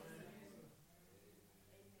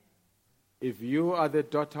 If you are the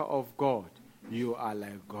daughter of God, you are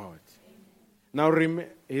like God. Now,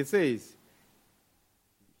 he says,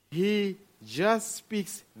 he just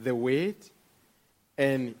speaks the word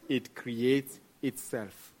and it creates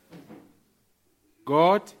itself.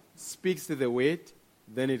 God speaks the word,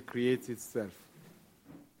 then it creates itself.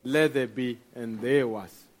 Let there be, and there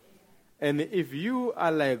was. And if you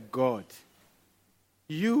are like God,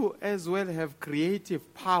 you as well have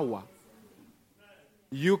creative power.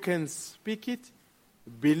 You can speak it,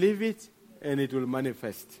 believe it, and it will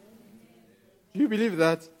manifest. Do you believe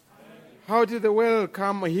that? How did the world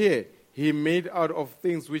come here? He made out of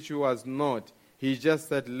things which was not. He just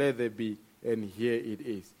said, let there be, and here it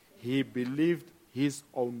is. He believed his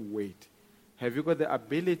own word. Have you got the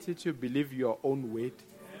ability to believe your own word?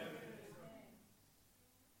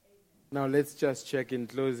 Now let's just check in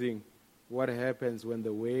closing what happens when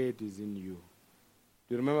the word is in you.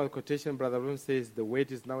 Do you remember the quotation Brother Bloom says, the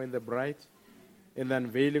word is now in the bride? In the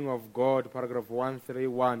unveiling of God, paragraph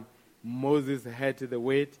 131, Moses had the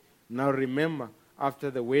word. Now remember,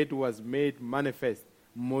 after the word was made manifest,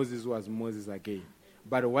 Moses was Moses again.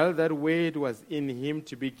 But while that word was in him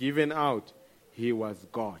to be given out, he was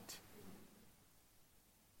God.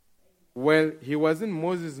 Well, he wasn't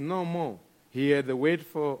Moses no more. He had the word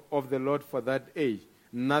of the Lord for that age.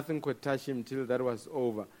 Nothing could touch him till that was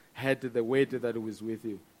over. Had the word that was with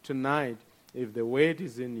you. Tonight, if the word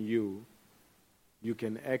is in you, you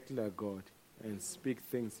can act like God and speak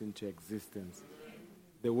things into existence.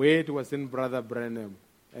 The word was in Brother Branham,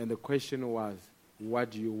 and the question was,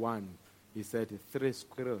 what do you want? He said, 3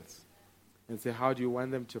 squirrels. And said, how do you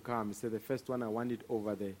want them to come? He said, the first one, I want it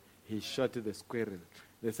over there. He shot the squirrel.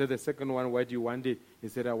 They said, the second one, where do you want it? He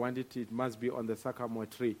said, I want it must be on the sycamore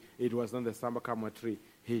tree. It was on the sycamore tree.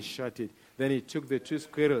 He shot it. Then he took the 2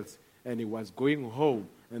 squirrels, and he was going home.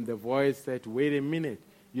 And the voice said, wait a minute.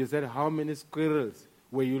 You said, how many squirrels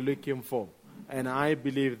were you looking for? And I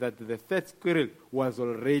believe that the 3rd squirrel was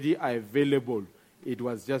already available. It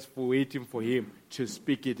was just waiting for him to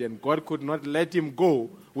speak it. And God could not let him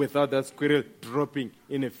go without that squirrel dropping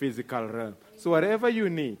in a physical realm. So whatever you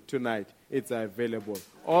need tonight, it's available.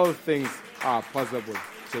 All things are possible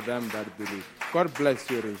to them that believe. God bless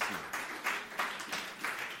you, Rishi.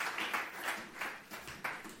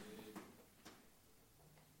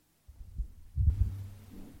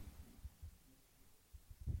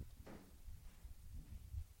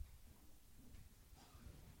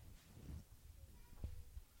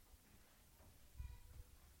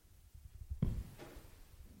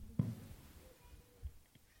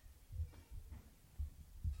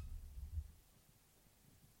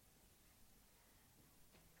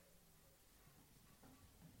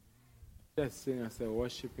 Just sing as a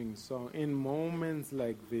worshiping song. In moments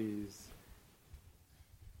like these,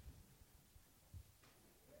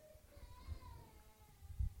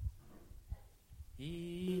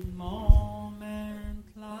 in moment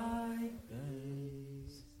like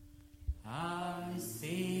this, I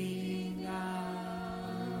sing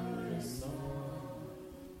a song.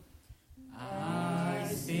 I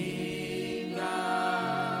sing a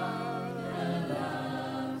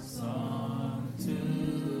love song to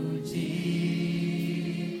Jesus.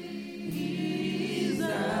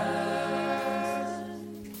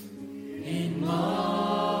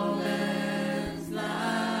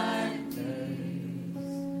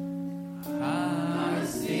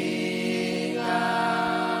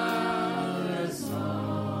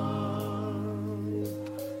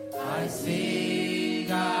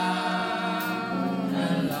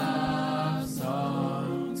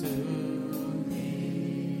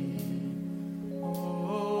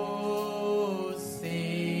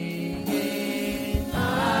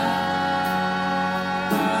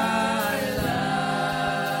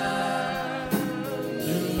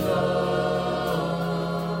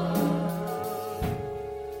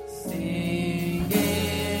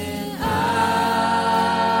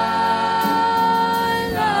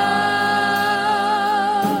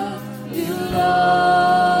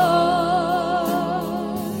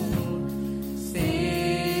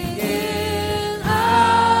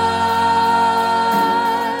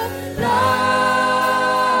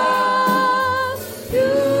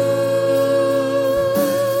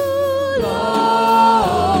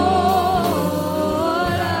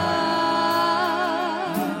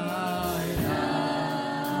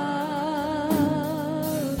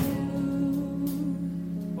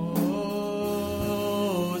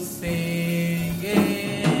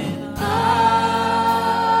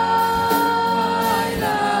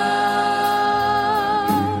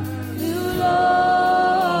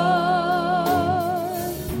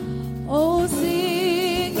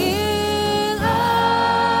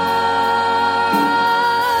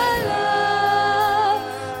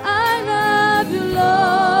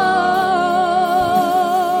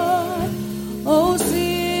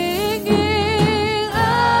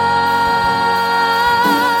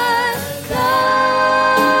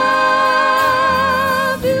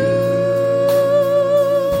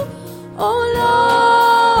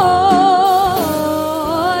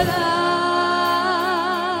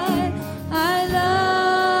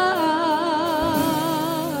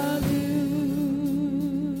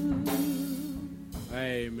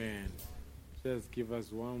 Just give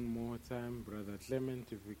us one more time, Brother Clement,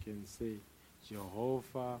 if we can say,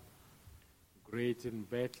 Jehovah, great in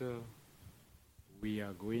battle. We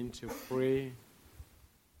are going to pray.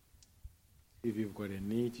 If you've got a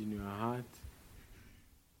need in your heart,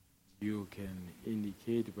 you can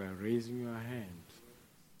indicate by raising your hand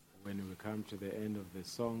when we come to the end of the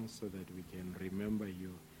song so that we can remember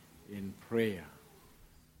you in prayer.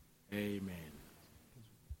 Amen.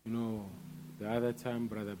 You know, the other time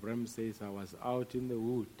Brother Bram says I was out in the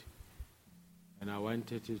wood and I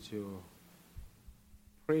wanted to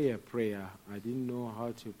pray a prayer. I didn't know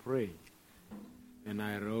how to pray. And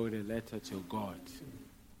I wrote a letter to God.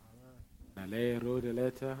 I wrote a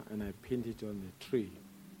letter and I pinned it on the tree.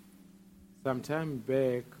 Some time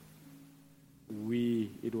back,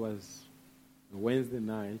 it was a Wednesday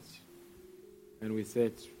night, and we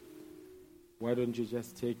said, why don't you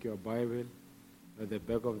just take your Bible, at the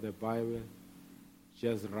back of the Bible,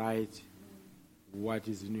 just write what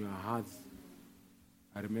is in your hearts.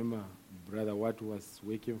 I remember Brother Watt was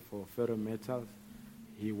working for Ferrometals.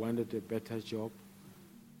 He wanted a better job.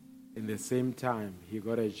 In the same time, he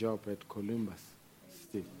got a job at Columbus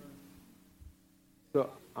Steel. So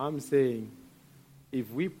I'm saying, if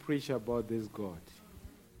we preach about this God,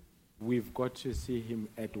 we've got to see him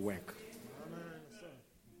at work.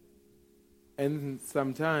 And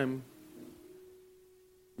sometimes,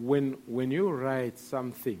 when you write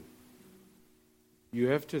something, you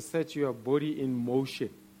have to set your body in motion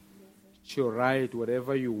to write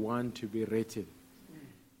whatever you want to be written.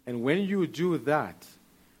 And when you do that,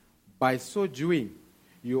 by so doing,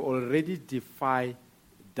 you already defy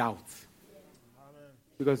doubt.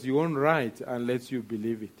 Because you won't write unless you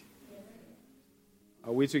believe it.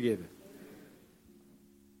 Are we together?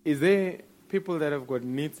 Is there people that have got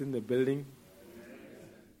needs in the building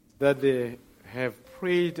that they have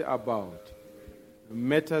prayed about,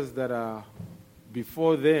 matters that are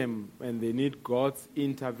before them and they need God's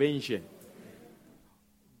intervention?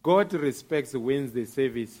 God respects the Wednesday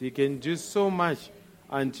service. He can do so much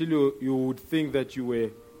until you would think that you were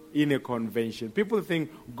in a convention. People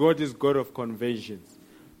think God is God of conventions.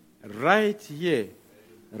 Right here,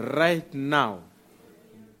 right now,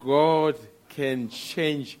 God can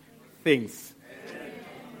change things.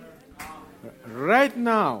 Right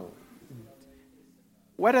now,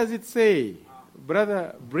 what does it say?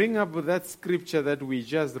 Brother, bring up that scripture that we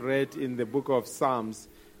just read in the book of Psalms.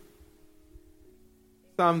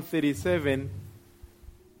 Psalm 37.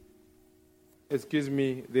 Excuse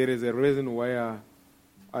me, there is a reason why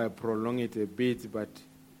I prolong it a bit, but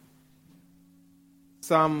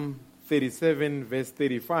Psalm 37, verse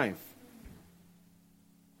 35.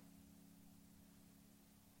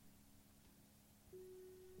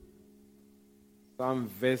 Psalm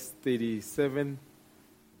verse 37,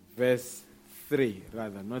 verse 3,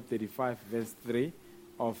 rather, not 35, verse 3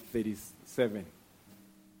 of 37.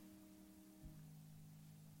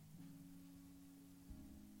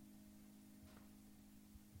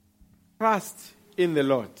 Trust in the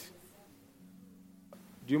Lord.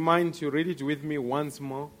 Do you mind to read it with me once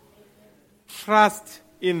more? Trust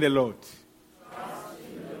in the Lord. Trust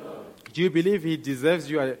in the Lord. Do you believe he deserves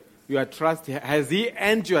your trust? Has he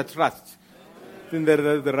earned your trust? I think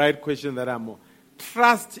that's the right question that I'm on.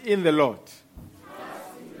 Trust in the Lord.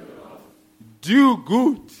 Trust in the Lord. Do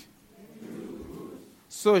good.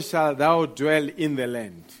 So shall thou dwell in the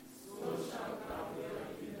land.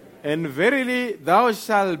 And verily thou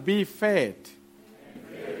shalt be fed.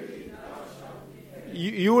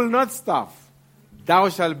 You will not starve. Thou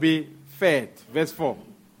shalt be fed. Verse 4.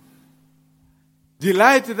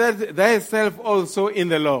 Delight thyself also in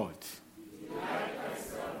the Lord.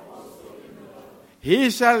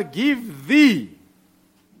 He shall give thee.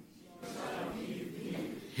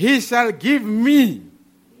 He shall give me.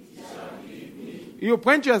 You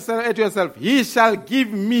point at yourself. He shall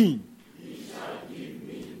give me.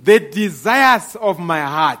 The desires of my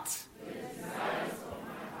heart.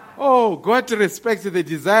 Oh, God respects the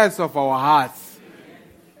desires of our hearts.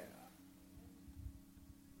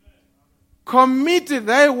 Commit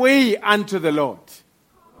thy way unto the Lord.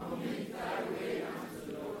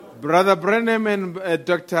 Brother Branham and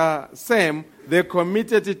Dr. Sam, they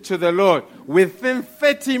committed it to the Lord. Within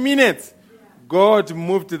 30 minutes, God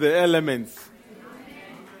moved the elements.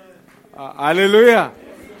 Hallelujah.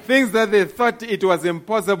 Things that they thought it was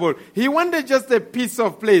impossible. He wanted just a piece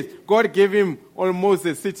of place. God gave him almost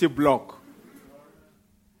a city block.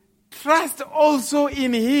 Trust also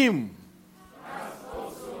in him.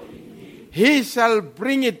 He shall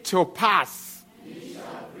bring it to pass.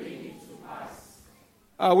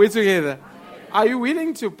 Are we together? Are you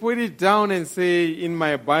willing to put it down and say, in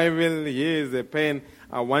my Bible, here is a pen,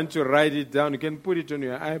 I want to write it down. You can put it on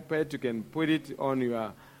your iPad, you can put it on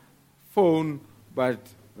your phone, but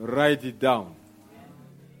write it down.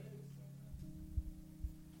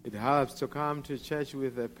 It helps to come to church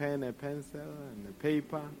with a pen, a pencil, and a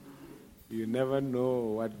paper. You never know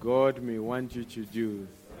what God may want you to do.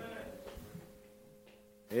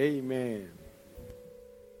 Amen.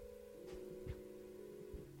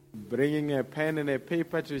 Bringing a pen and a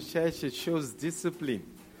paper to church, it shows discipline.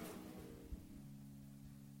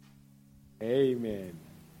 Amen.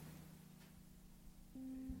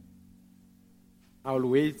 I'll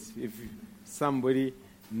wait. If somebody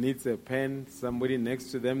needs a pen, somebody next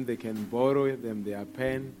to them, they can borrow them their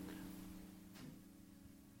pen.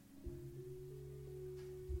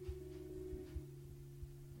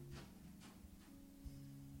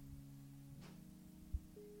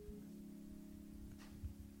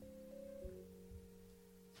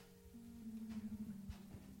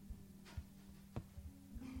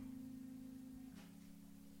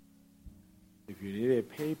 If you need a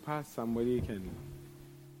paper, somebody can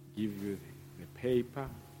give you the paper.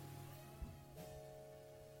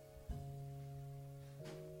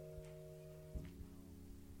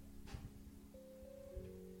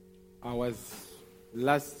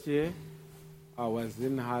 Last year, I was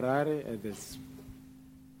in Harare at the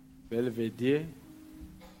Belvedere.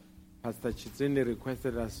 Pastor Chitsini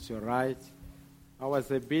requested us to write. I was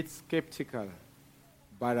a bit skeptical,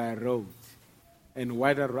 but I wrote. And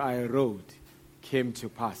what I wrote came to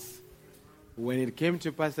pass. When it came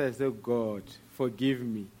to pass, I said, God, forgive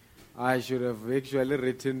me. I should have actually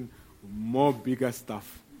written more bigger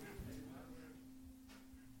stuff.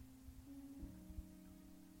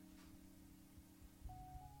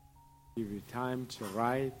 Give you time to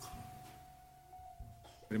write.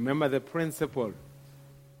 Remember the principle.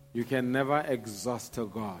 You can never exhaust a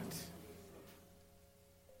God.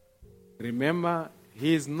 Remember,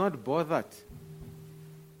 He is not bothered.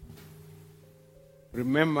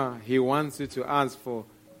 Remember, He wants you to ask for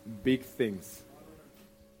big things.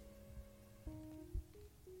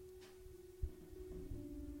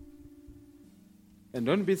 And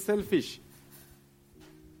don't be selfish.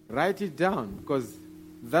 Write it down, because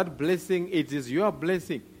that blessing, it is your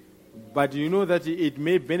blessing. But you know that it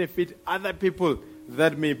may benefit other people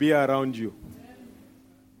that may be around you.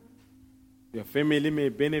 Your family may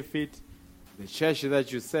benefit. The church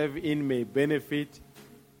that you serve in may benefit.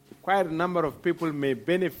 Quite a number of people may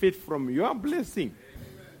benefit from your blessing.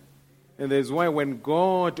 And that's why when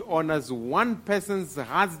God honors one person's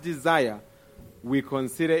heart's desire, we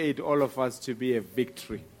consider it, all of us, to be a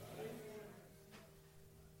victory.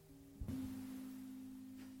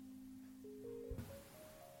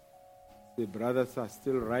 The brothers are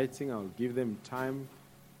still writing. I'll give them time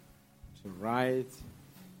to write.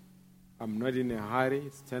 I'm not in a hurry.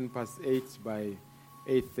 It's 8:10. By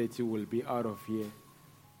 8:30, we'll be out of here.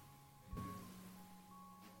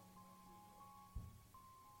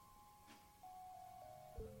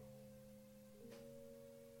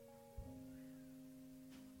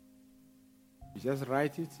 You just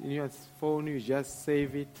write it in your phone. You just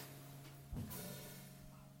save it.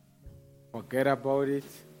 Forget about it.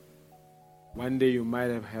 One day you might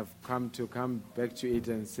have come back to it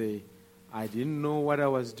and say, I didn't know what I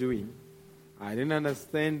was doing. I didn't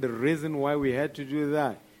understand the reason why we had to do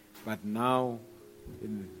that. But now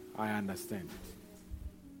I understand it.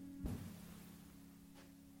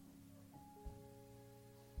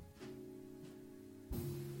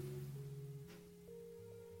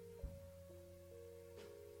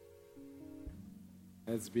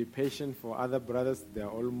 Let's be patient for other brothers. They're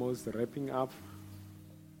almost wrapping up.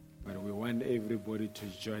 But we want everybody to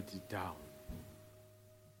jot it down.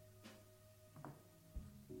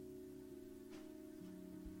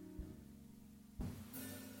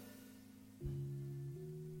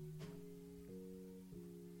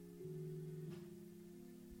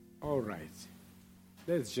 All right.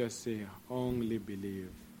 Let's just say, only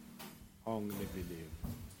believe. Only believe.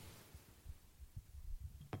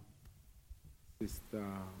 Sister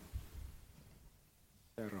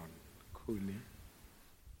Sharon Cooley.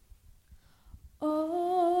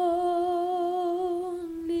 Only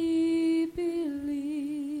believe.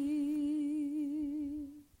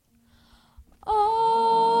 Only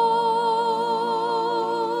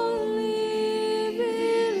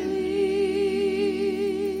believe.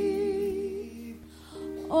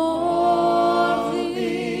 All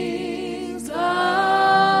things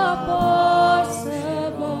are possible.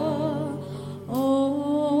 Only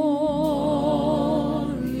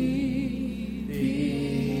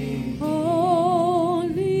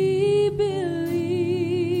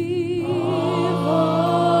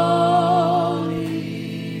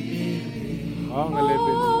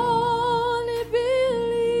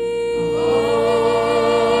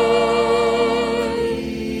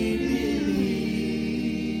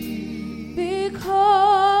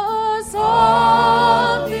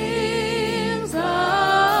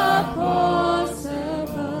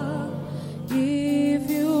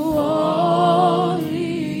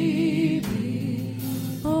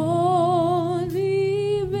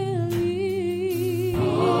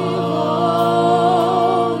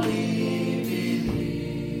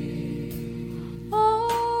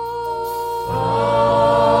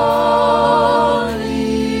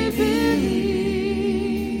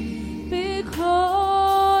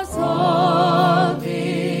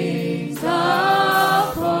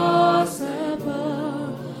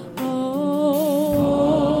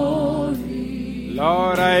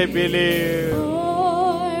believe.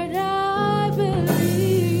 Lord, I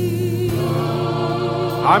believe.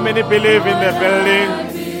 How many believe in the building?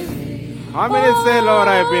 How many say, Lord,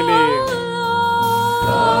 I believe?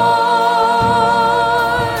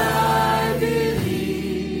 I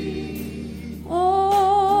believe.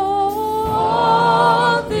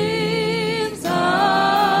 All things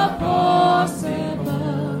are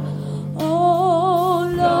possible. Oh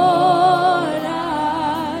Lord,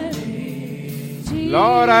 I believe.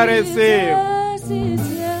 Lord, I receive.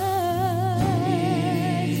 Jesus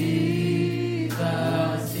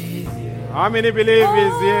is here. How many believe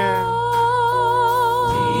is here?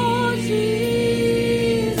 Oh,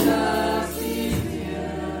 Jesus is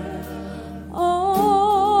here. All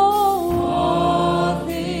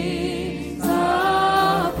things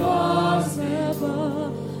are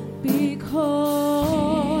possible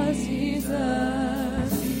because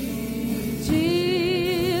Jesus is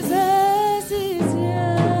here. Jesus is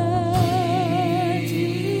here.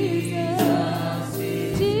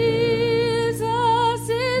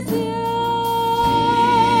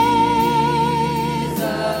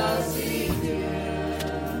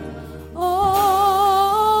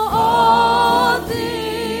 All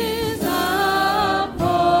things are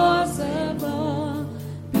possible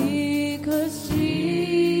because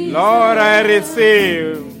Jesus. Lord, I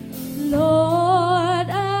receive. Lord,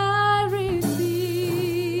 I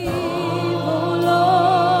receive. Oh,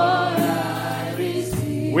 Lord, I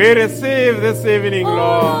receive. We receive this evening,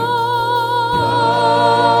 Lord.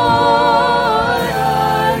 Lord,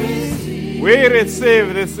 I receive. We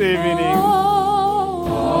receive this evening.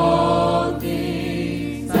 All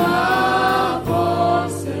things are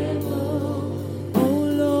possible. Oh,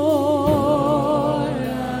 Lord,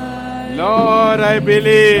 Lord, I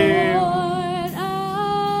believe. Lord,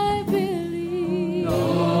 I believe. Lord,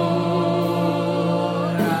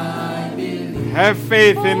 I believe. Have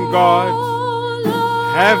faith in God. Oh,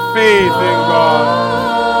 Lord, Have faith in God.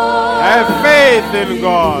 Have faith in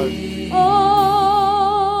God.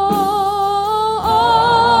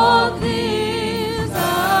 all things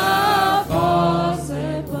are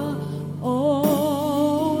possible.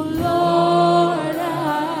 Oh, Lord,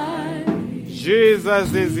 I believe.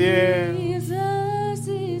 Jesus is here. Jesus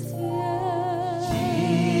is here.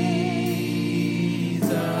 Jesus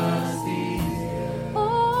is here.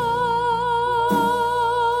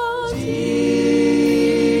 Oh, Jesus.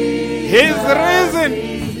 He's risen.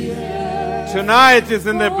 Tonight is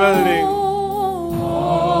in the building.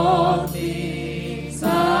 All things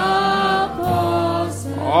are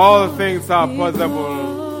possible. All things are possible.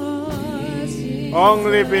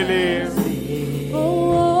 Only believe.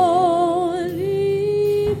 Only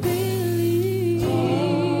believe.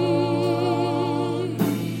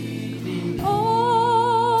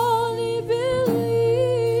 Only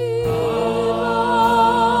believe.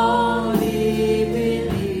 Only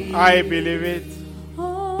believe. I believe it.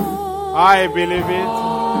 I believe it.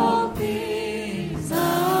 All things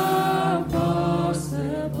are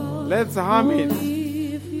possible. Let's hum it.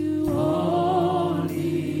 If you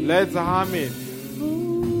only Let's hum it.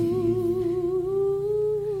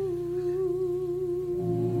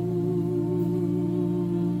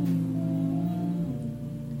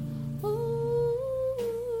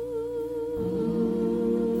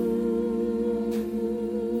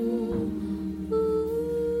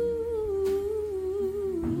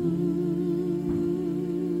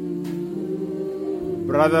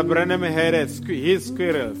 Brother Branham had his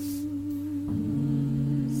squirrels.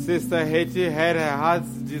 Sister Hetty had her heart's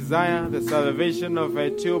desire, the salvation of her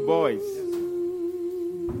two boys.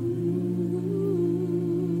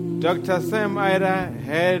 Dr. Sam Ida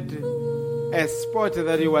had a spot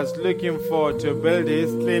that he was looking for to build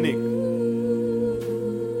his clinic.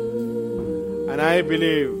 And I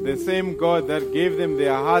believe the same God that gave them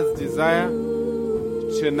their heart's desire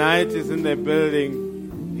tonight is in the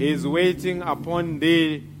building. He is waiting upon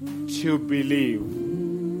thee to believe.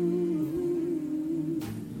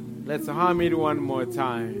 Let's hum it one more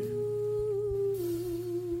time.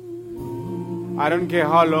 I don't care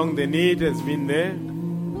how long the need has been there.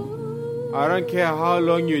 I don't care how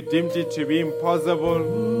long you deemed it to be impossible.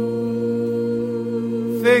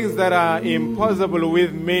 Things that are impossible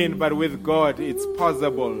with men, but with God, it's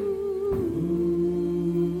possible.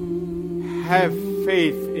 Have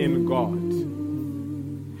faith in God.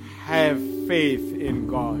 Have faith in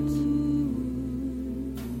God.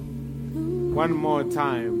 One more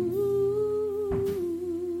time.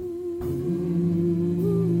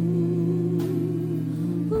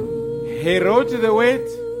 He wrote the word,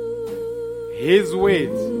 his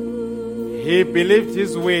word. He believed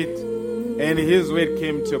his word, and his word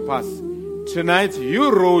came to pass. Tonight,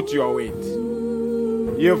 you wrote your word.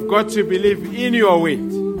 You've got to believe in your wait,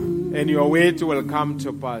 and your wait will come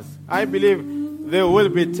to pass. I believe there will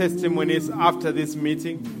be testimonies after this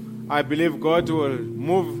meeting. I believe God will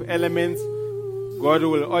move elements. God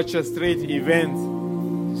will orchestrate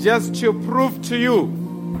events just to prove to you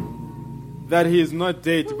that He is not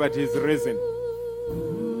dead, but He's risen.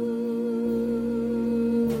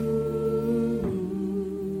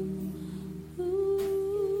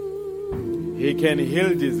 He can heal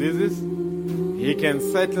diseases. He can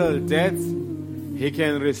settle debts. He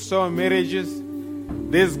can restore marriages.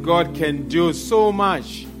 This God can do so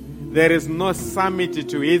much. There is no summit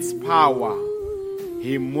to His power.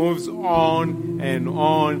 He moves on and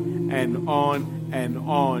on and on and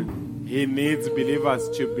on. He needs believers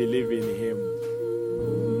to believe in Him.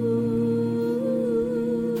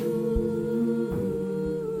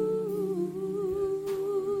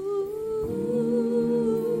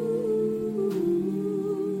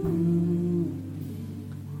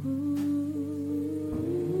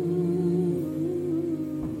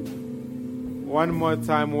 One more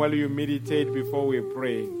time while you meditate before we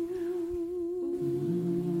pray.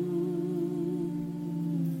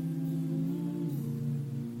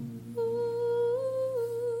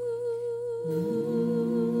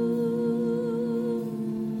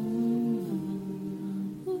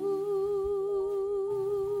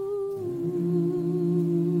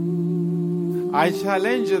 I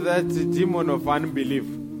challenge that demon of unbelief.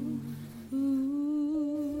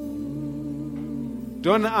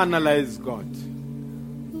 Don't analyze God.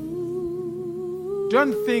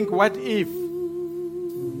 Don't think, what if?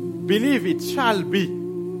 Believe it shall be.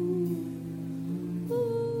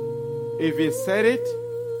 If He said it,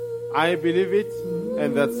 I believe it,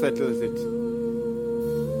 and that settles it.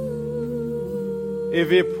 If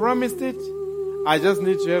He promised it, I just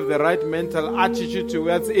need to have the right mental attitude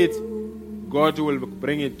towards it. God will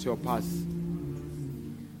bring it to pass.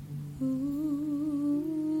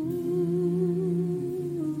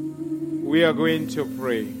 We are going to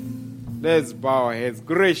pray. Let's bow our heads.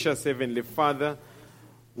 Gracious Heavenly Father,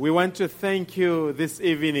 we want to thank You this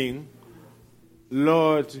evening.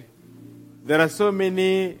 Lord, there are so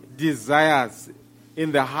many desires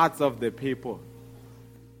in the hearts of the people.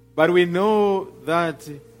 But we know that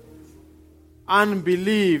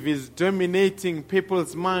unbelief is dominating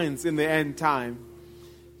people's minds in the end time.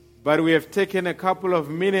 But we have taken a couple of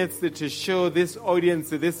minutes to show this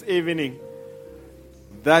audience this evening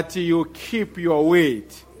that You keep Your word.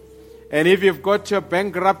 And if you've got to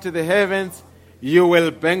bankrupt the heavens, You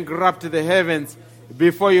will bankrupt the heavens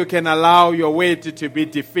before you can allow Your word to be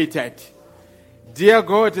defeated. Dear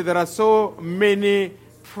God, there are so many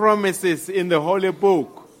promises in the Holy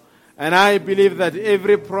Book. And I believe that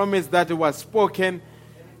every promise that was spoken,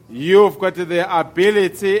 You've got the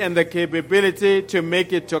ability and the capability to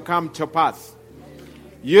make it to come to pass.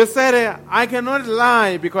 You said, I cannot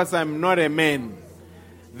lie because I'm not a man.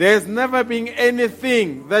 There's never been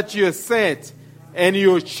anything that You said and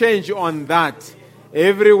You change on that.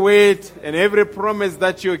 Every word and every promise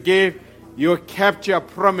that You gave, You kept Your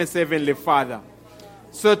promise, Heavenly Father.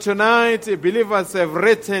 So tonight, believers have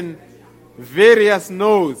written various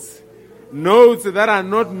notes that are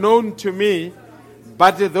not known to me,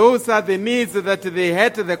 but those are the needs that they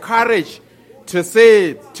had the courage to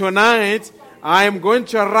say, tonight, I am going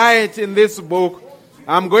to write in this book,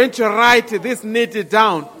 I'm going to write this need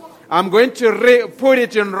down, I'm going to put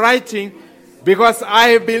it in writing, because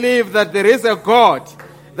I believe that there is a God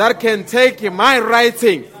that can take my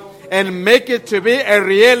writing and make it to be a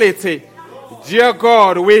reality. Dear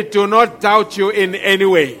God, we do not doubt You in any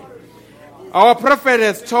way. Our prophet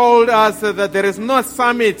has told us that there is no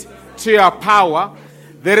summit to Your power.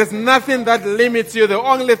 There is nothing that limits You. The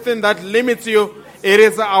only thing that limits You, it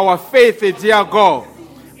is our faith, dear God.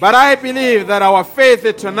 But I believe that our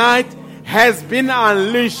faith tonight has been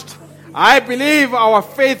unleashed. I believe our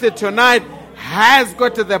faith tonight has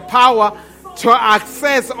got the power to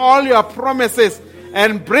access all Your promises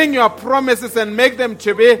and bring Your promises and make them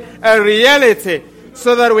to be a reality,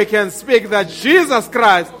 so that we can speak that Jesus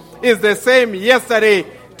Christ is the same yesterday,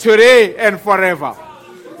 today, and forever.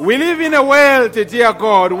 We live in a world, dear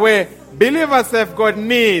God, where believers have got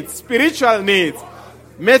needs, spiritual needs,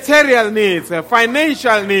 material needs,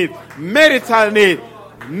 financial needs, marital needs,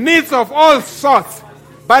 needs of all sorts.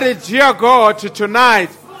 But dear God, tonight,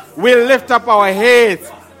 we lift up our heads.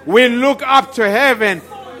 We look up to heaven,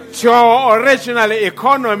 to our original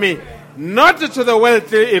economy, not to the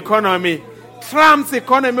wealthy economy. Trump's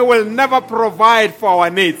economy will never provide for our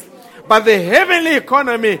needs, but the heavenly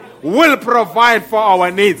economy will provide for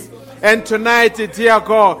our needs. And tonight, dear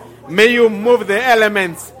God, may You move the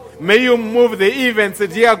elements. May You move the events,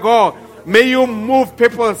 dear God. May you move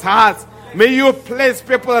people's hearts. May you place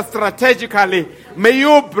people strategically. May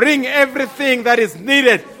you bring everything that is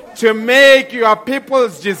needed to make your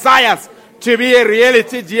people's desires to be a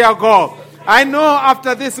reality, dear God. I know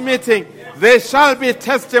after this meeting, there shall be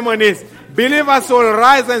testimonies. Believers will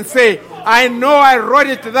rise and say, I know I wrote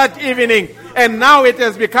it that evening, and now it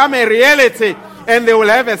has become a reality, and they will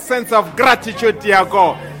have a sense of gratitude, dear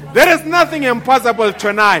God. There is nothing impossible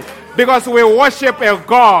tonight, because we worship a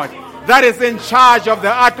God that is in charge of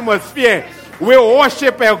the atmosphere. We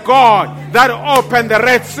worship a God that opened the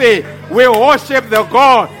Red Sea. We worship the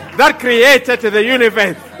God that created the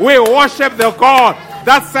universe. We worship the God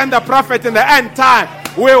that sent the prophet in the end time.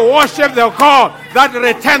 We worship the God that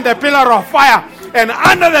returned the pillar of fire. And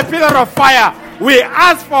under the pillar of fire, we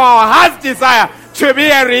ask for our heart's desire to be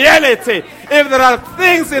a reality. If there are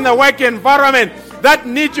things in the work environment that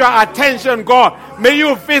need your attention, God, may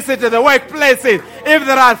you visit the workplaces. If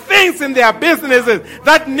there are things in their businesses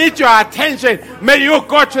that need your attention, may you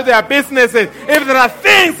go to their businesses. If there are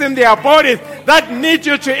things in their bodies that need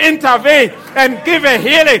you to intervene and give a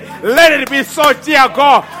healing, let it be so, dear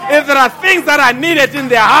God. If there are things that are needed in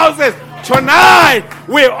their houses, tonight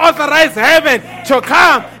we authorize heaven to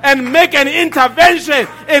come and make an intervention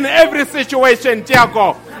in every situation, dear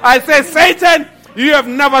God. I say, Satan, you have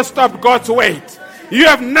never stopped God's wait. You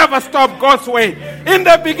have never stopped God's way. In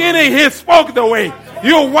the beginning, he spoke the way.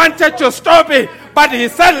 You wanted to stop it, but he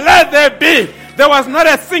said, let there be. There was not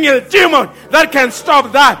a single demon that can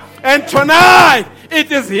stop that. And tonight, it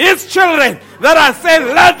is his children that are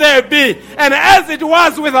saying, let there be. And as it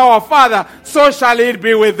was with our Father, so shall it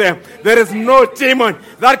be with them. There is no demon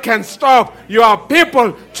that can stop your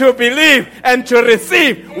people to believe and to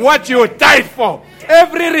receive what you died for.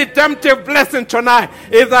 Every redemptive blessing tonight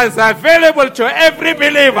is available to every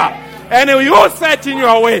believer. And you said in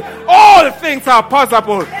your way, all things are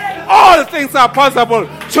possible. All things are possible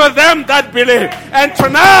to them that believe. And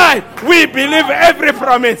tonight, we believe every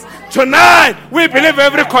promise. Tonight, we believe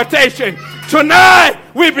every quotation. Tonight,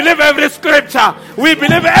 we believe every scripture. We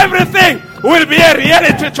believe everything will be a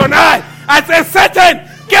reality tonight. I say, Satan,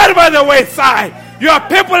 get by the wayside. Your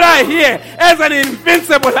people are here as an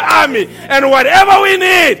invincible army. And whatever we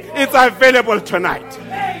need, it's available tonight.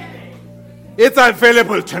 It's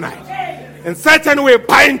available tonight. And Satan, we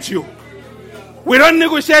bind you. We don't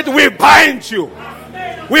negotiate, we bind you.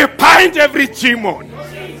 We bind every demon.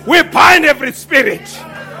 We bind every spirit.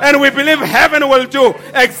 And we believe heaven will do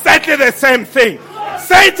exactly the same thing.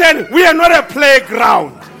 Satan, we are not a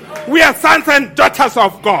playground. We are sons and daughters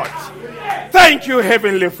of God. Thank you,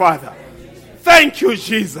 Heavenly Father. Thank you,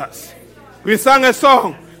 Jesus. We sang a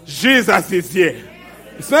song, Jesus is here.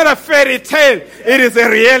 It's not a fairy tale, it is a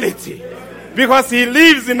reality. Because he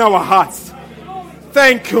lives in our hearts.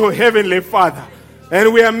 Thank you, Heavenly Father.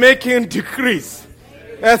 And we are making decrees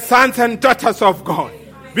as sons and daughters of God.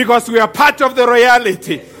 Because we are part of the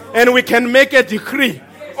royalty. And we can make a decree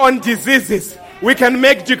on diseases. We can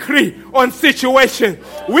make decree on situations.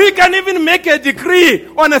 We can even make a decree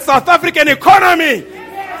on a South African economy.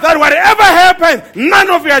 That whatever happens, none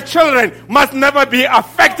of your children must never be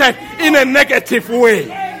affected in a negative way.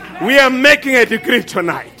 We are making a decree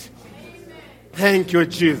tonight. Thank you,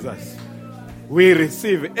 Jesus. We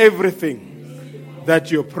receive everything that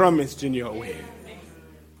you promised in your way.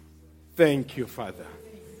 Thank you, Father.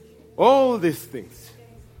 All these things,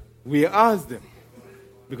 we ask them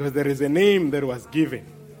because there is a name that was given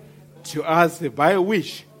to us by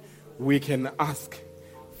which we can ask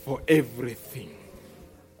for everything.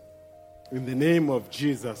 In the name of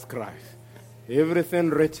Jesus Christ, everything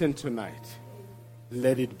written tonight,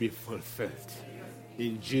 let it be fulfilled.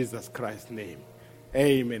 In Jesus Christ's name,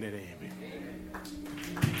 amen and amen.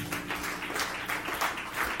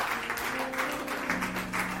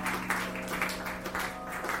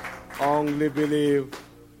 Only believe,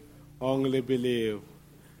 only believe.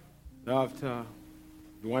 After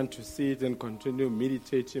you want to sit and continue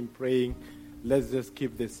meditating, praying, let's just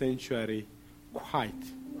keep the sanctuary quiet.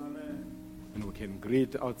 And we can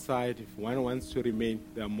greet outside. If one wants to remain,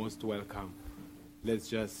 they are most welcome. Let's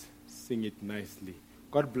just sing it nicely.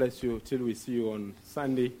 God bless you till we see you on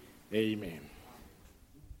Sunday. Amen.